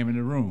on, he came in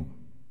the room.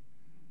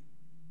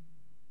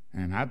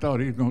 And I thought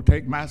he was going to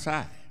take my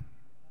side,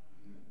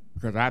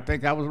 because I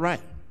think I was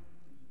right.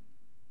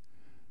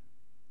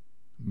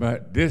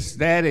 But this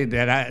daddy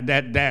that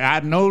I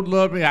know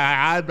loved me,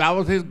 I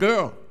was his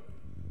girl.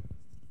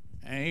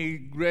 And he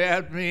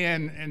grabbed me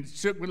and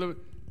shook me a little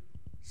bit,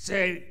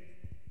 said,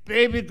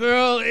 baby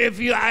girl, if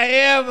I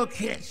ever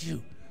catch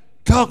you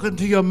talking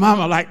to your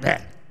mama like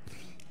that,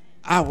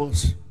 I will.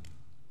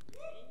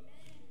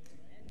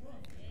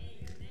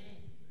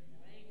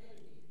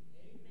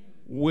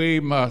 We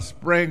must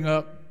bring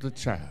up the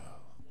child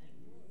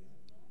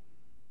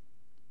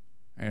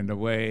in the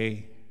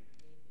way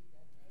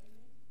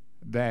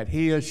that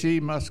he or she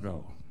must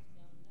go.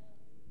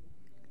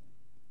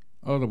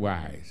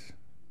 Otherwise,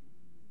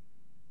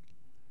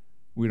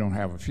 we don't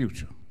have a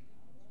future.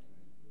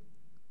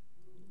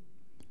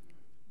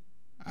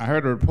 I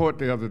heard a report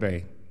the other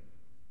day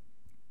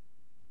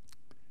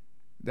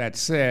that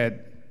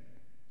said,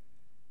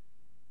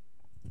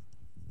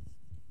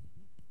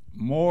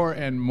 more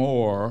and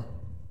more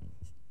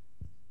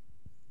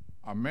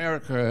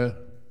America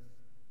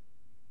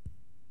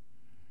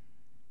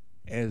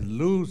is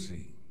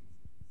losing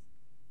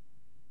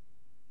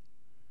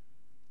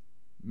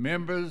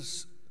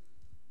members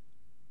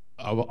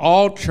of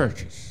all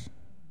churches,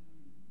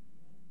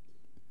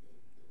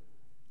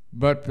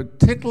 but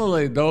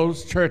particularly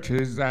those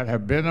churches that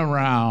have been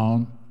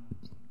around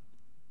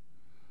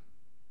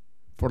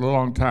for a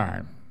long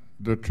time,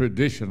 the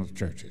traditional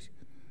churches.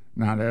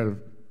 Now, there are a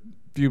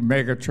few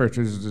mega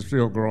churches that are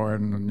still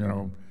growing,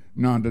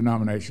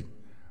 non-denomination.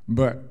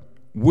 But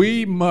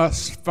we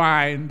must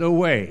find a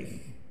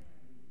way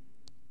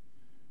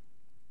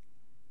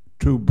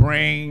to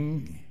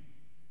bring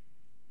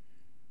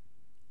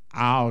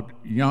our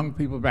young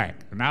people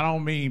back. And I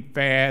don't mean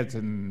fads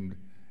and,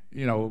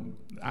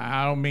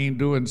 I don't mean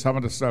doing some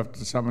of the stuff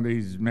to some of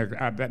these,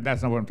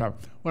 that's not what I'm talking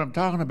about. What I'm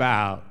talking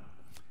about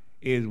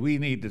is we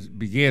need to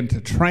begin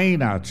to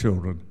train our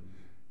children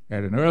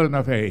at an early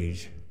enough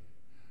age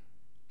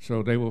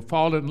so they will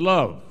fall in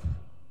love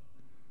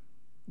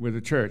with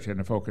the church and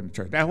the folk in the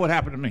church. That's what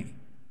happened to me.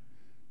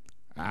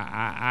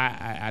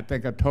 I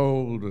think I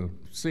told the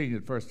senior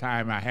the first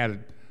time I had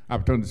an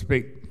opportunity to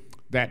speak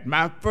that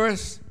my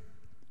first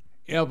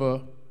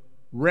ever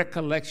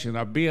recollection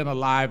of being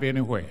alive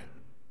anywhere,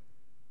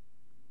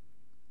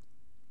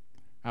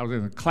 I was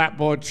in a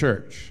clapboard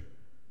church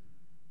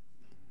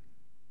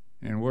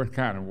in Worth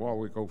County,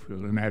 Warwick,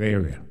 Oakfield, in that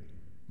area.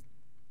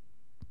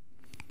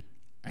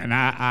 And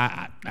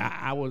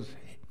I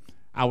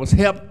was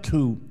helped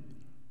to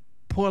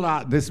pull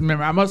out this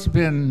memory. I must have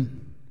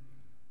been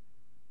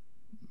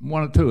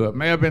one or two. It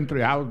may have been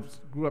three.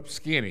 Grew up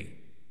skinny,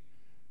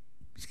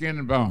 skin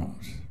and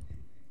bones.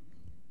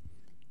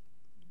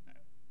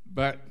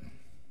 But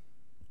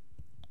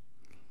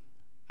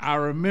I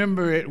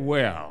remember it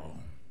well.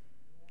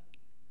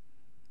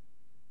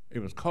 It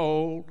was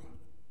cold,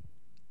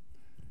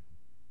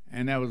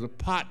 and there was a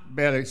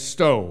pot-belly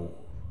stove.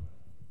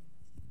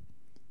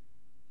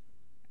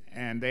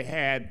 And they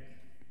had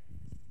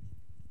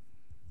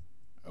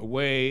a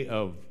way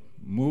of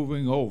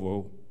moving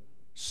over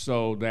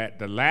so that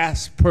the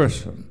last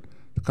person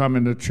to come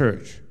into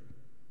church,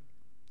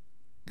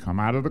 come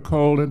out of the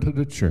cold into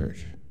the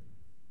church,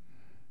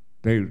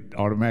 they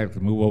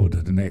automatically move over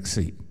to the next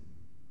seat.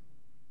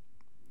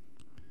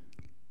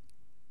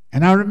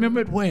 And I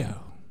remember it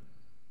well.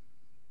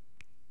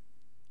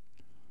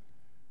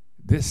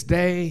 This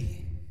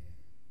day,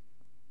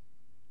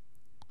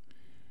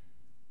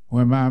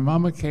 when my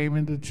mama came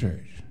into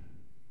church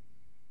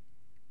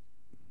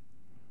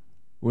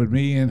with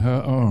me in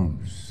her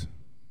arms,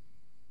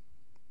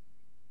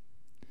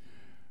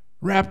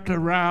 wrapped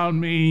around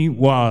me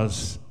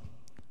was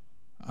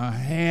a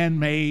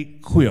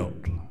handmade quilt.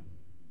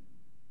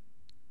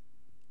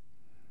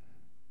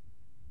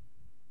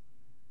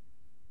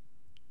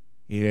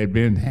 It had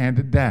been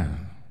handed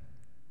down.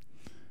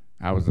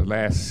 I was the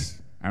last,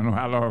 I don't know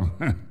how long,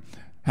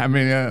 how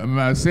many of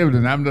my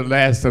siblings, I'm the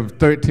last of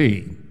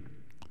 13.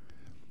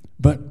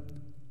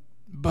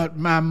 But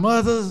my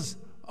mother's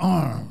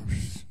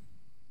arms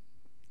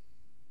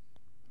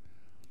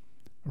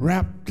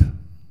wrapped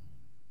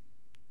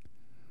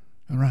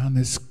around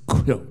this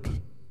quilt.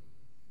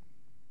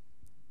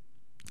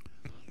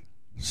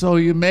 So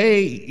you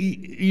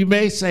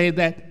may say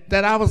that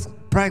I was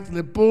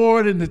practically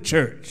born in the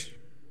church.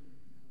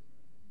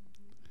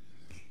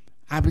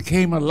 I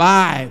became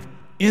alive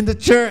in the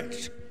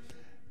church.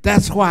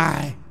 That's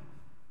why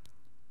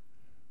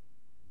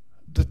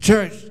the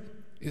church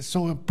is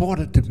so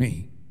important to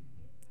me.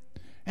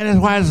 And that's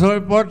why it's so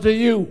important to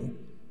you.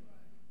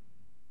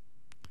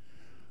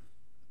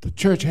 The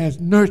church has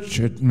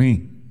nurtured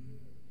me.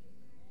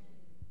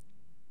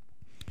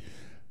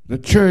 The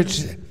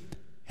church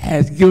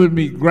has given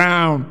me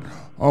ground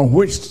on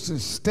which to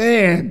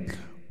stand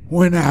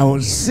when I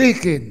was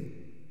sinking.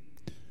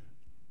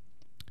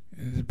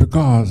 It's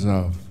because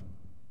of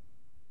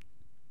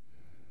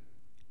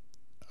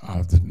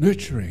the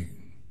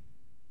nurturing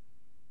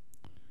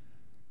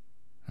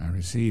I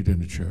received in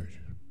the church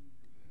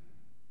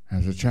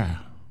as a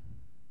child.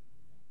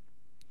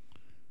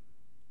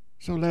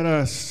 So let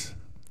us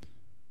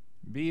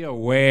be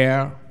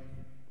aware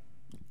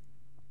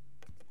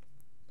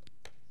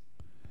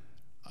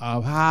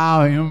of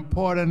how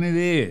important it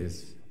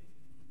is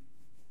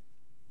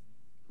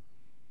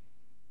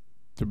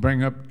to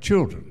bring up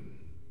children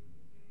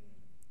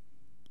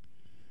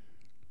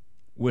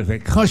with a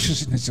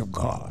consciousness of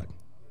God.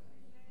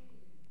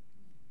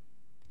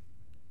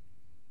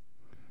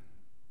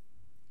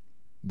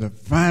 The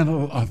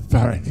final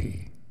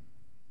authority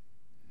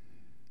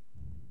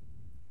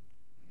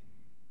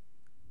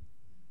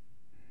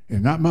is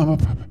not mama,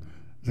 papa.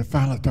 The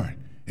final authority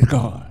is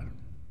God.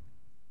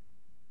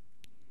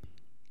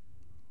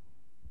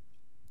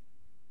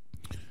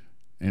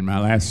 In my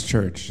last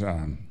church,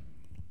 one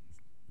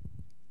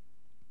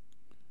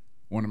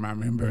of my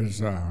members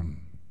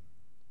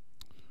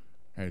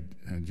had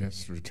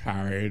just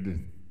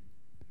retired,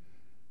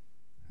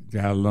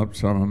 got a lump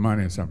sum of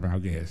money or something, I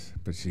guess.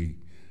 But she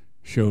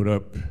showed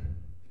up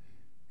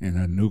in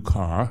a new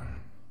car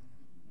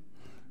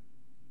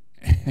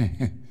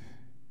and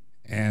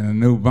a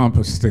new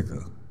bumper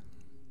sticker.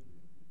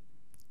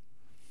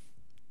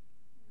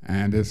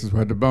 And this is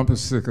what the bumper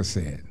sticker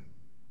said.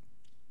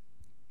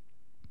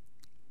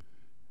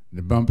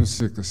 The bumper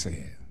sticker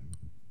said,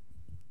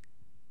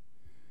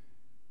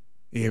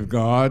 "If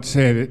God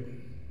said it,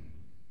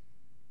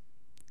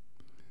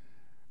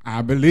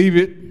 I believe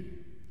it,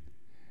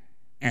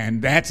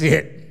 and that's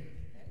it."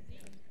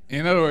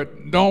 In other words,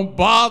 don't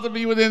bother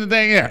me with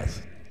anything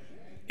else.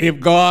 If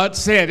God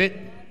said it,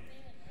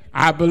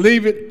 I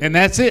believe it, and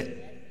that's it.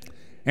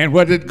 And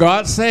what did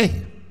God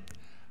say?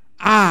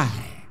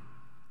 I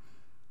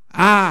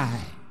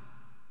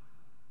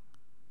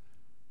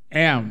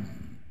am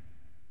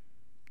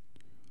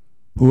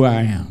who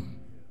I am.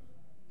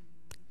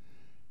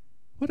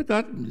 What did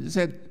God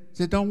said?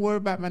 Don't worry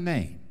about my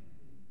name.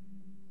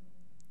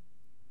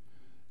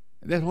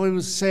 That's what he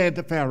was saying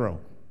to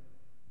Pharaoh.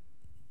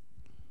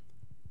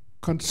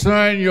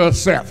 Concern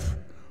yourself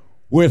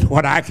with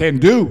what I can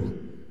do.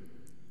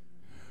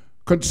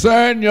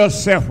 Concern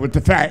yourself with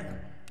the fact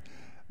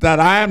that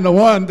I am the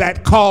one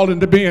that called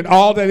into being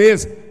all that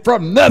is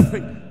from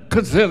nothing.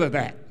 Consider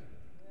that.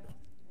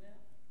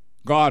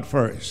 God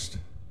first.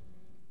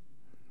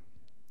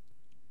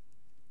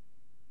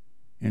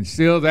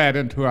 Instill that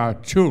into our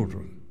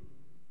children.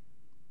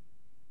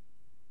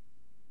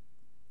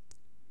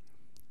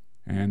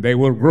 And they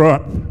will grow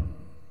up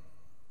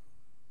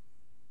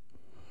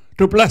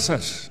to bless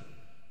us.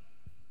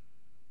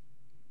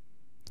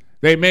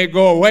 They may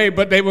go away,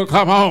 but they will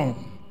come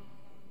home.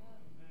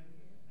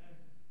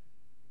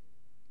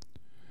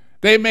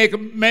 They may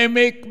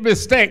make a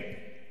mistake.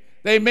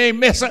 They may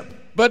mess up,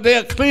 but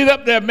they'll clean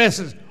up their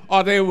messes,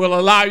 or they will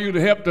allow you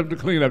to help them to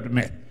clean up the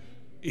mess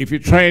if you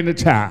train the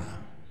child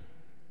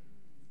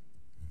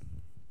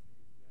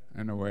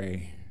in a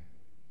way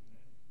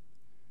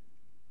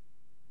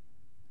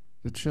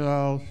the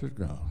child should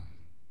go.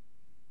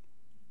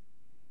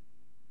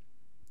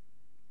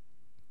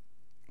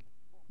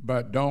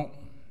 But don't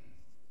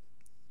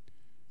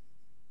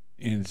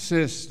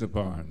insist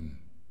upon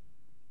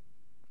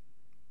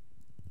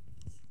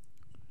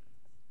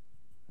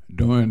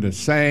doing the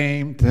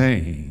same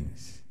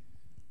things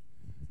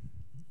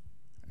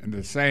in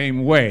the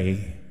same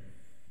way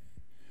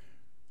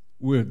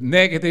with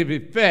negative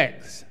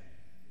effects.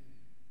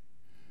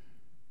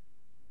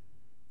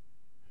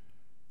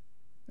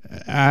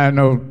 I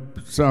know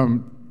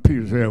some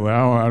people say,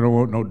 well, I don't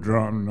want no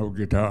drum, no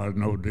guitar,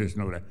 no this,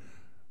 no that.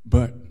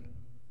 But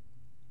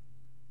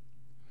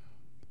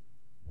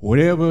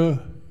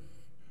whatever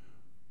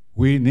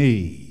we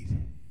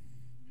need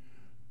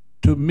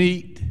to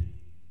meet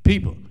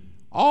people,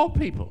 all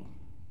people,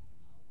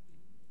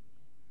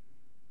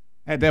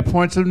 at their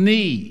points of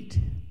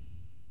need,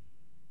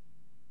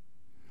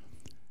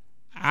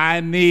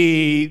 I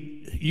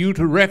need you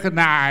to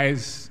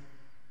recognize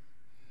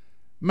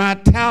my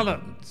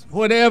talent,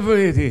 whatever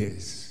it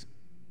is.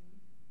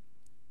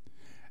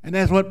 And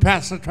that's what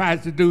pastor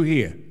tries to do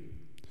here.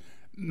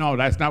 No,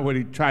 that's not what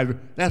he tries to do.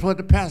 That's what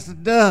the pastor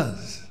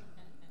does.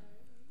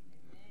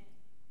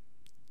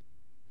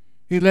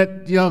 He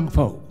let young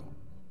folk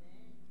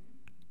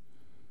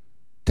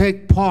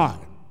take part.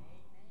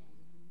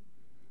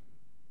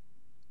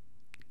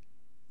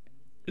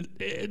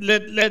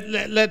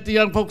 Let the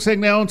young folks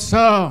sing their own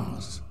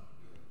songs.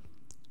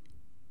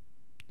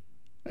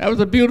 That was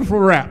a beautiful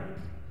rap.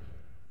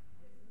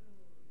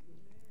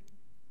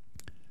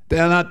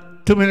 There are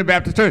not too many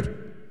Baptist churches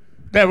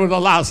that would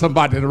allow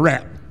somebody to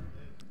rap.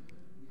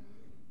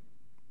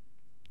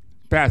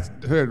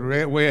 Pastor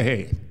heard way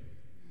ahead.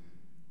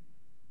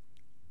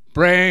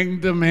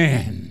 Bring them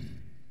in.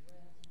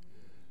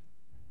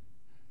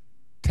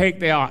 Take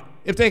their art.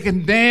 If they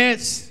can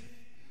dance,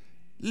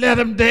 let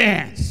them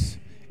dance.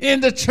 In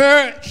the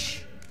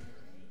church.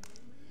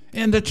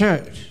 In the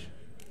church.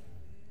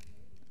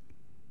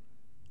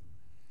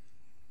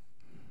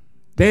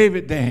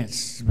 David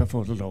danced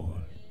before the Lord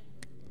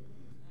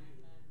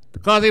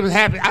because he was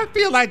happy. I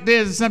feel like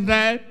dancing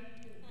sometimes.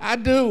 I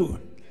do.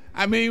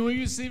 I mean, when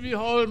you see me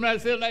holding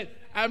myself like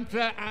I'm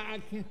trying,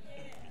 I can't.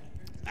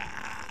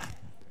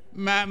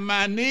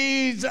 My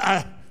knees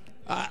are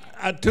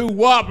too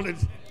wobbly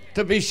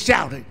to be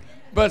shouting,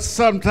 but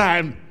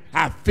sometimes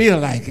I feel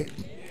like it.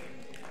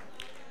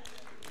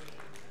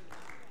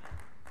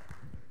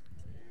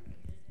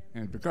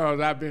 And because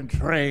I've been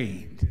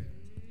trained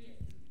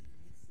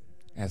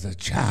as a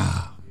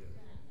child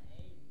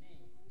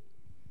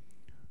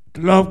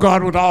to love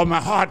God with all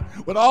my heart,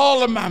 with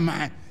all of my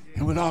mind,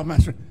 and with all my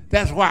strength.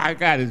 That's why I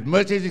got as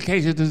much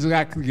education as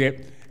I could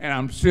get, and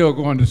I'm still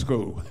going to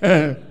school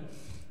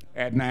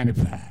at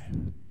 95.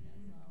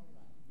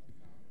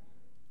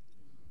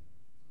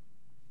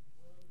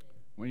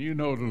 When you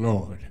know the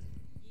Lord,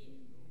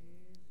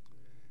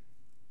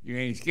 you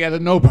ain't scared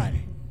of nobody.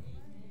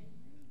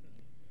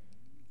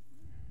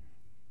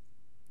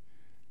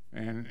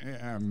 And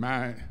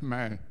my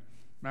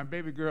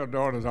baby girl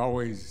daughters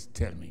always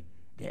tell me,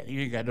 Daddy,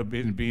 you ain't got no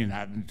business being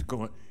out and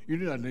going. You're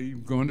not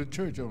even going to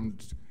church on.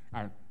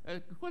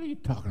 What are you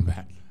talking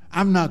about?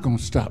 I'm not going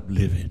to stop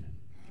living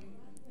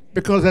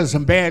because there's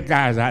some bad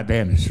guys out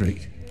there in the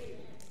street.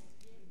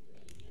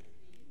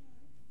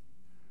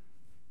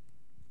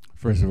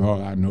 First of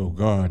all, I know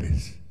God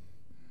is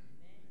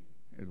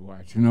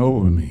watching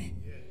over me.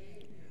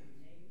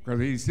 Because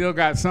he still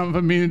got something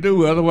for me to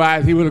do.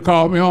 Otherwise, he would have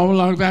called me home a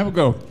long time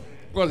ago.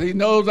 Because he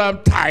knows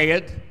I'm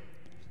tired,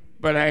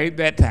 but I ain't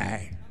that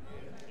tired.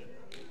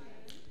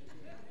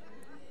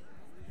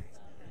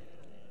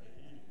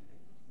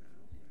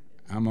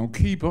 I'm going to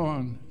keep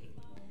on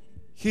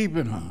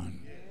keeping on.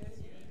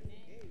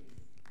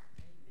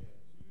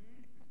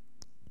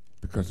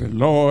 Because the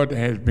Lord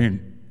has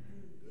been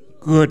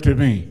good to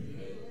me.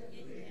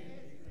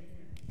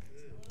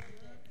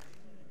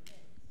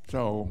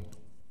 So,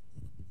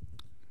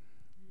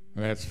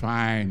 let's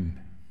find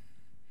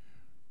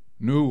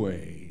new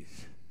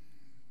ways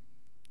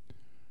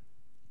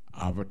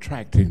of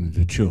attracting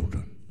the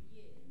children.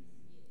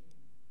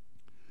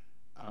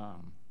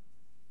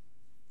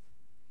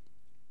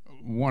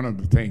 One of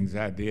the things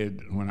I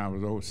did when I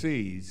was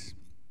overseas,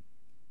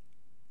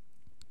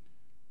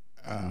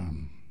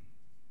 and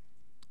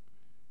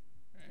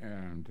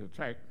to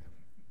attract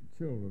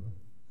children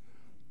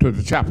to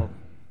the chapel,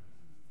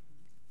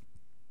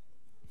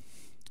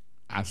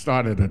 I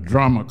started a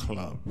drama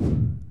club.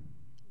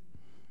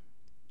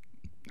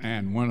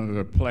 And one of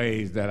the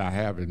plays that I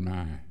have in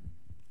my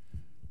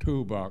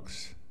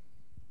toolbox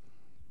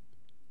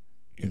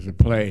is a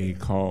play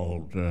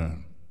called The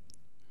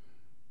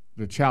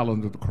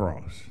Challenge of the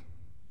Cross.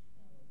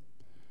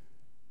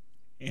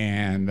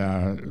 And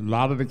a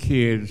lot of the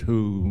kids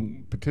who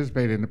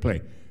participated in the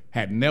play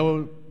had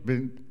never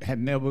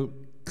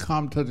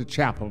come to the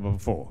chapel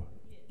before.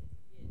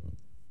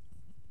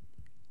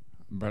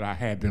 But I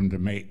had them to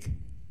make.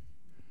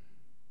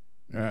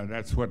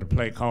 That's what the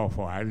play called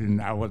for.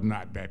 I was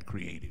not that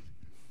creative,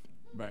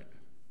 but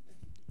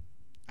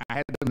I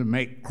had them to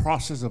make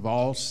crosses of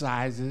all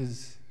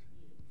sizes.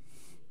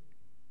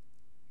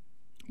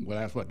 Well,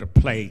 that's what the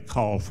play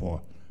called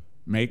for.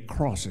 Make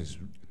crosses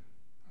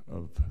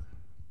of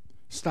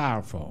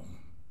styrofoam,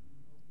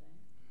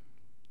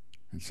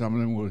 and some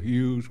of them were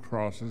huge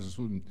crosses,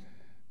 and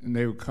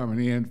they were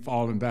coming in,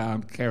 falling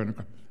down, carrying the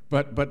cross.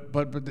 But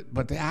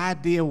the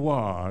idea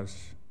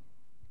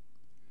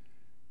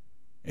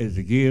is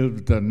to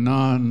give the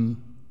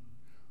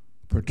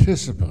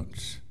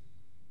non-participants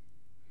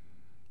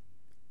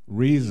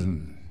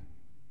reason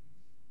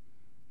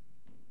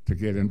to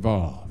get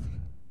involved.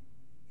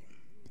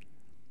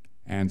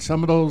 And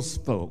some of those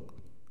folk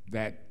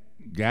that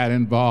got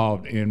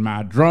involved in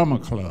my drama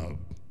club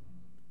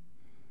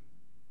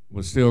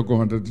was still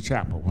going to the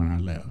chapel when I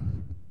left.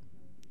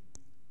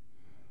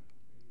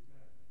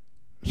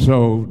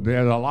 So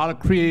there's a lot of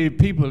creative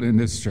people in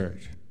this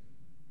church.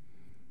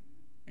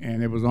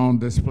 And it was on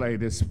display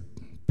this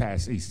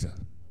past Easter.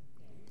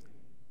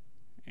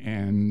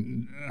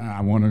 And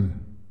I want to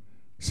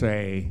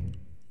say,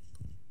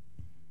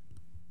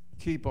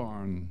 keep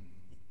on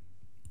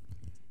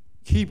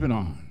keeping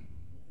on.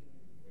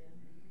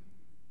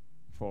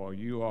 For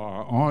you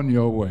are on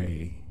your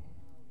way.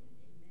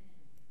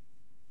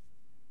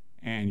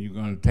 And you're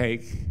going to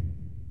take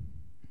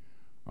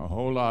a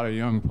whole lot of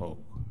young folk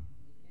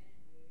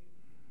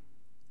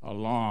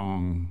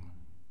along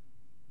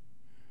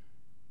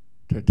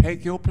to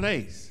take your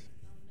place.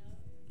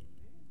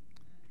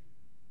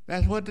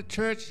 That's what the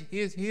church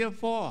is here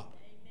for.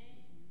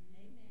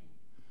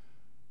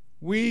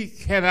 We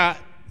cannot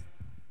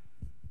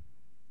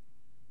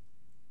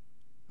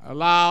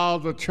allow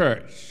the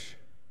church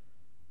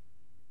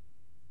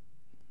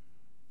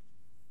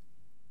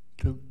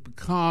to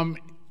become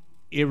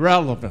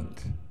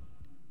irrelevant.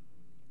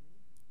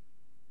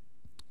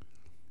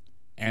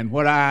 And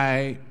what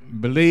I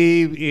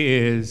believe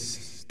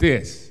is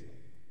this: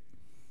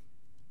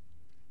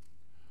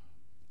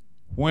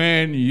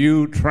 when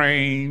you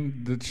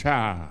train the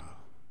child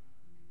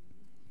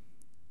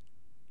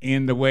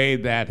in the way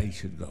that he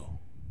should go,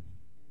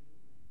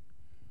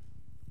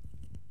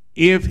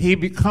 if he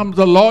becomes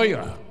a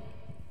lawyer,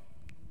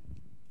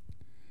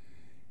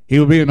 he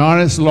will be an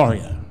honest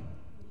lawyer.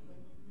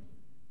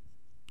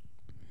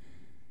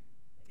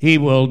 He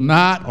will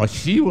not, or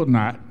she will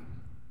not,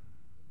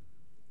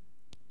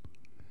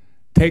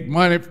 take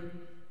money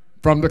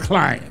from the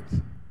client.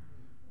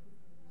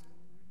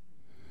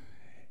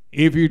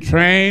 If you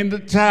train the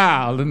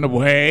child in the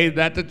way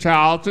that the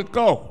child should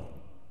go.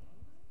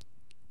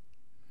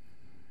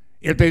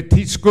 If they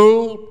teach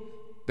school,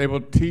 they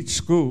will teach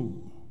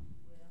school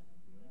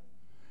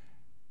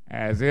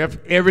as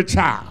if every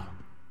child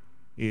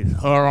is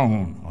her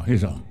own or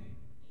his own.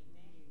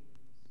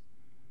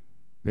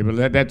 They will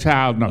let that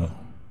child know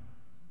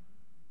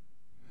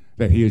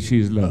that he or she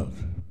is loved.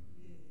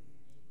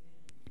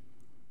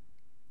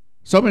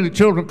 So many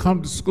children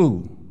come to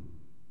school.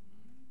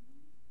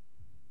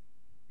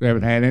 They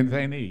haven't had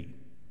anything to eat.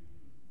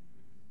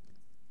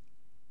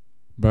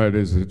 But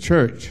it's the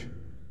church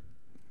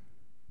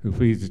who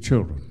feeds the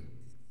children.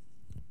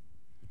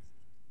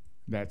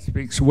 that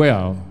speaks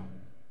well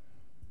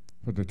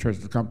for the church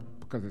to come,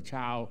 because the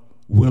child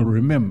will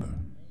remember.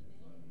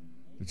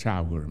 The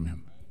child will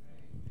remember.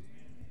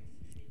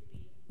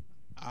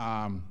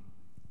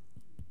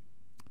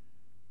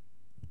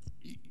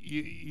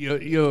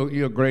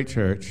 You're a great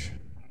church.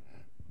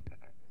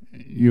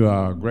 You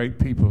are great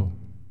people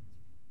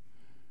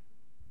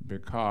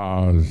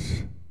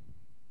because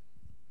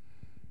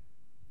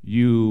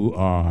you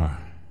are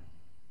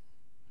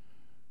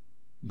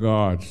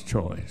God's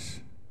choice.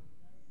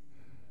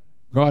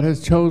 God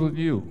has chosen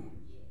you.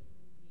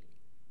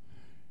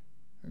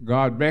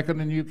 God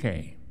beckoned and you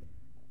came.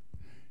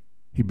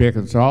 He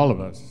beckons all of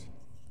us.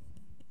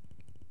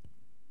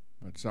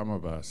 But some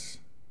of us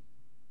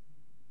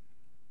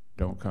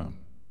don't come.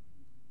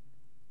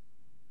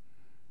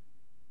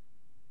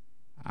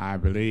 I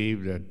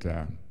believe that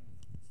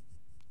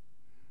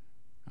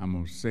I'm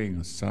going to sing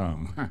a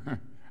song.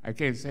 I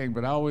can't sing,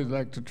 but I always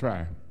like to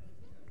try.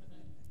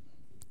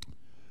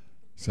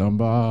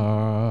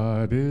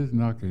 Somebody's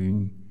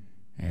knocking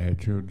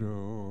at your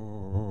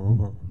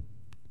door.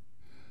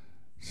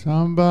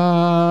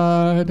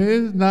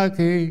 Somebody's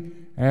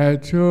knocking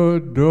at your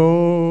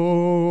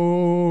door.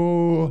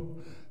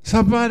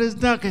 Somebody's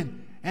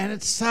knocking, and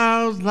it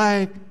sounds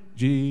like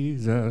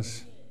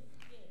Jesus.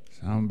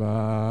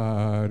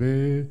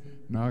 Somebody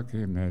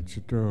knocking at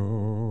your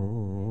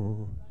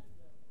door.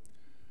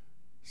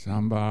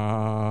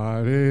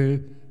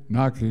 Somebody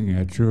knocking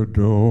at your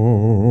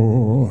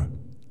door.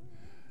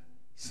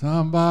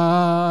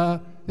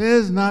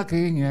 Somebody's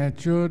knocking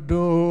at your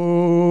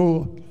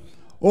door.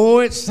 Oh,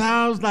 it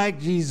sounds like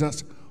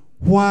Jesus.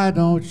 Why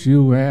don't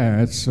you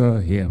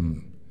answer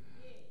him?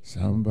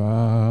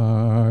 Somebody's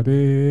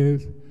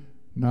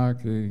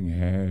knocking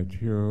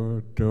at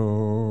your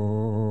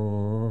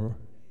door.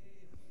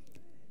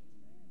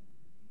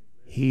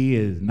 He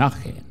is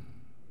knocking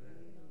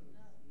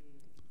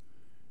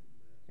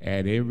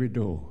at every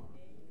door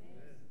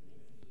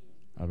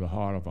of the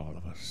heart of all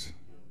of us.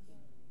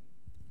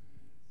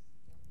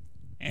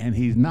 And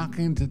he's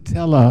knocking to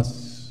tell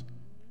us,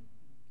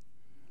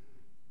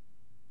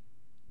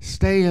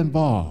 stay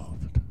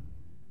involved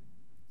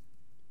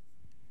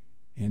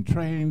in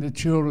training the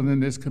children in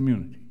this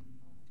community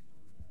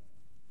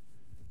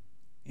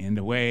in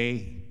the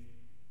way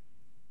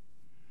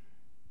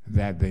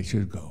that they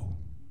should go.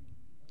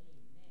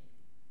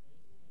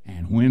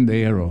 And when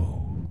they are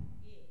old,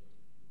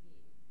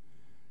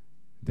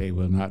 they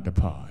will not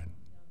depart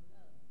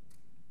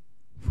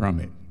from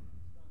it.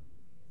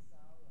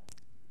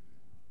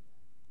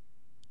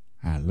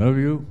 I love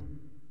you.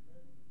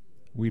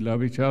 We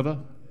love each other.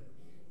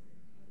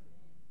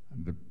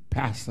 The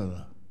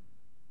pastor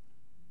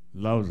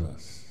loves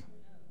us.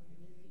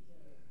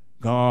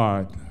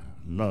 God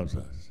loves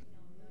us.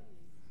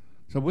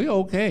 So we're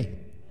okay.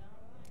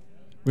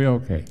 We're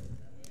okay.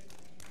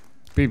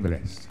 Be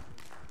blessed.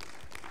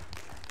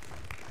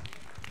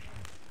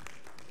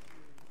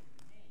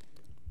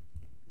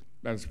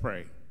 Let us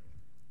pray.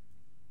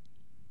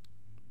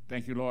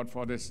 Thank you, Lord,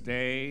 for this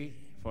day,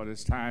 for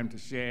this time to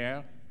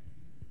share.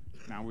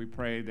 Now we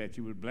pray that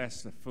you would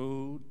bless the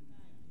food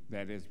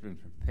that has been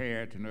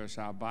prepared to nourish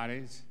our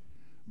bodies.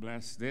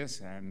 Bless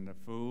this and the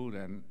food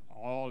and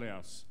all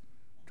else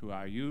to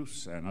our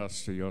use and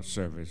us to your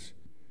service.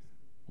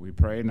 We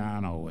pray now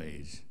and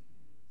always.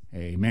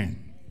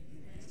 Amen.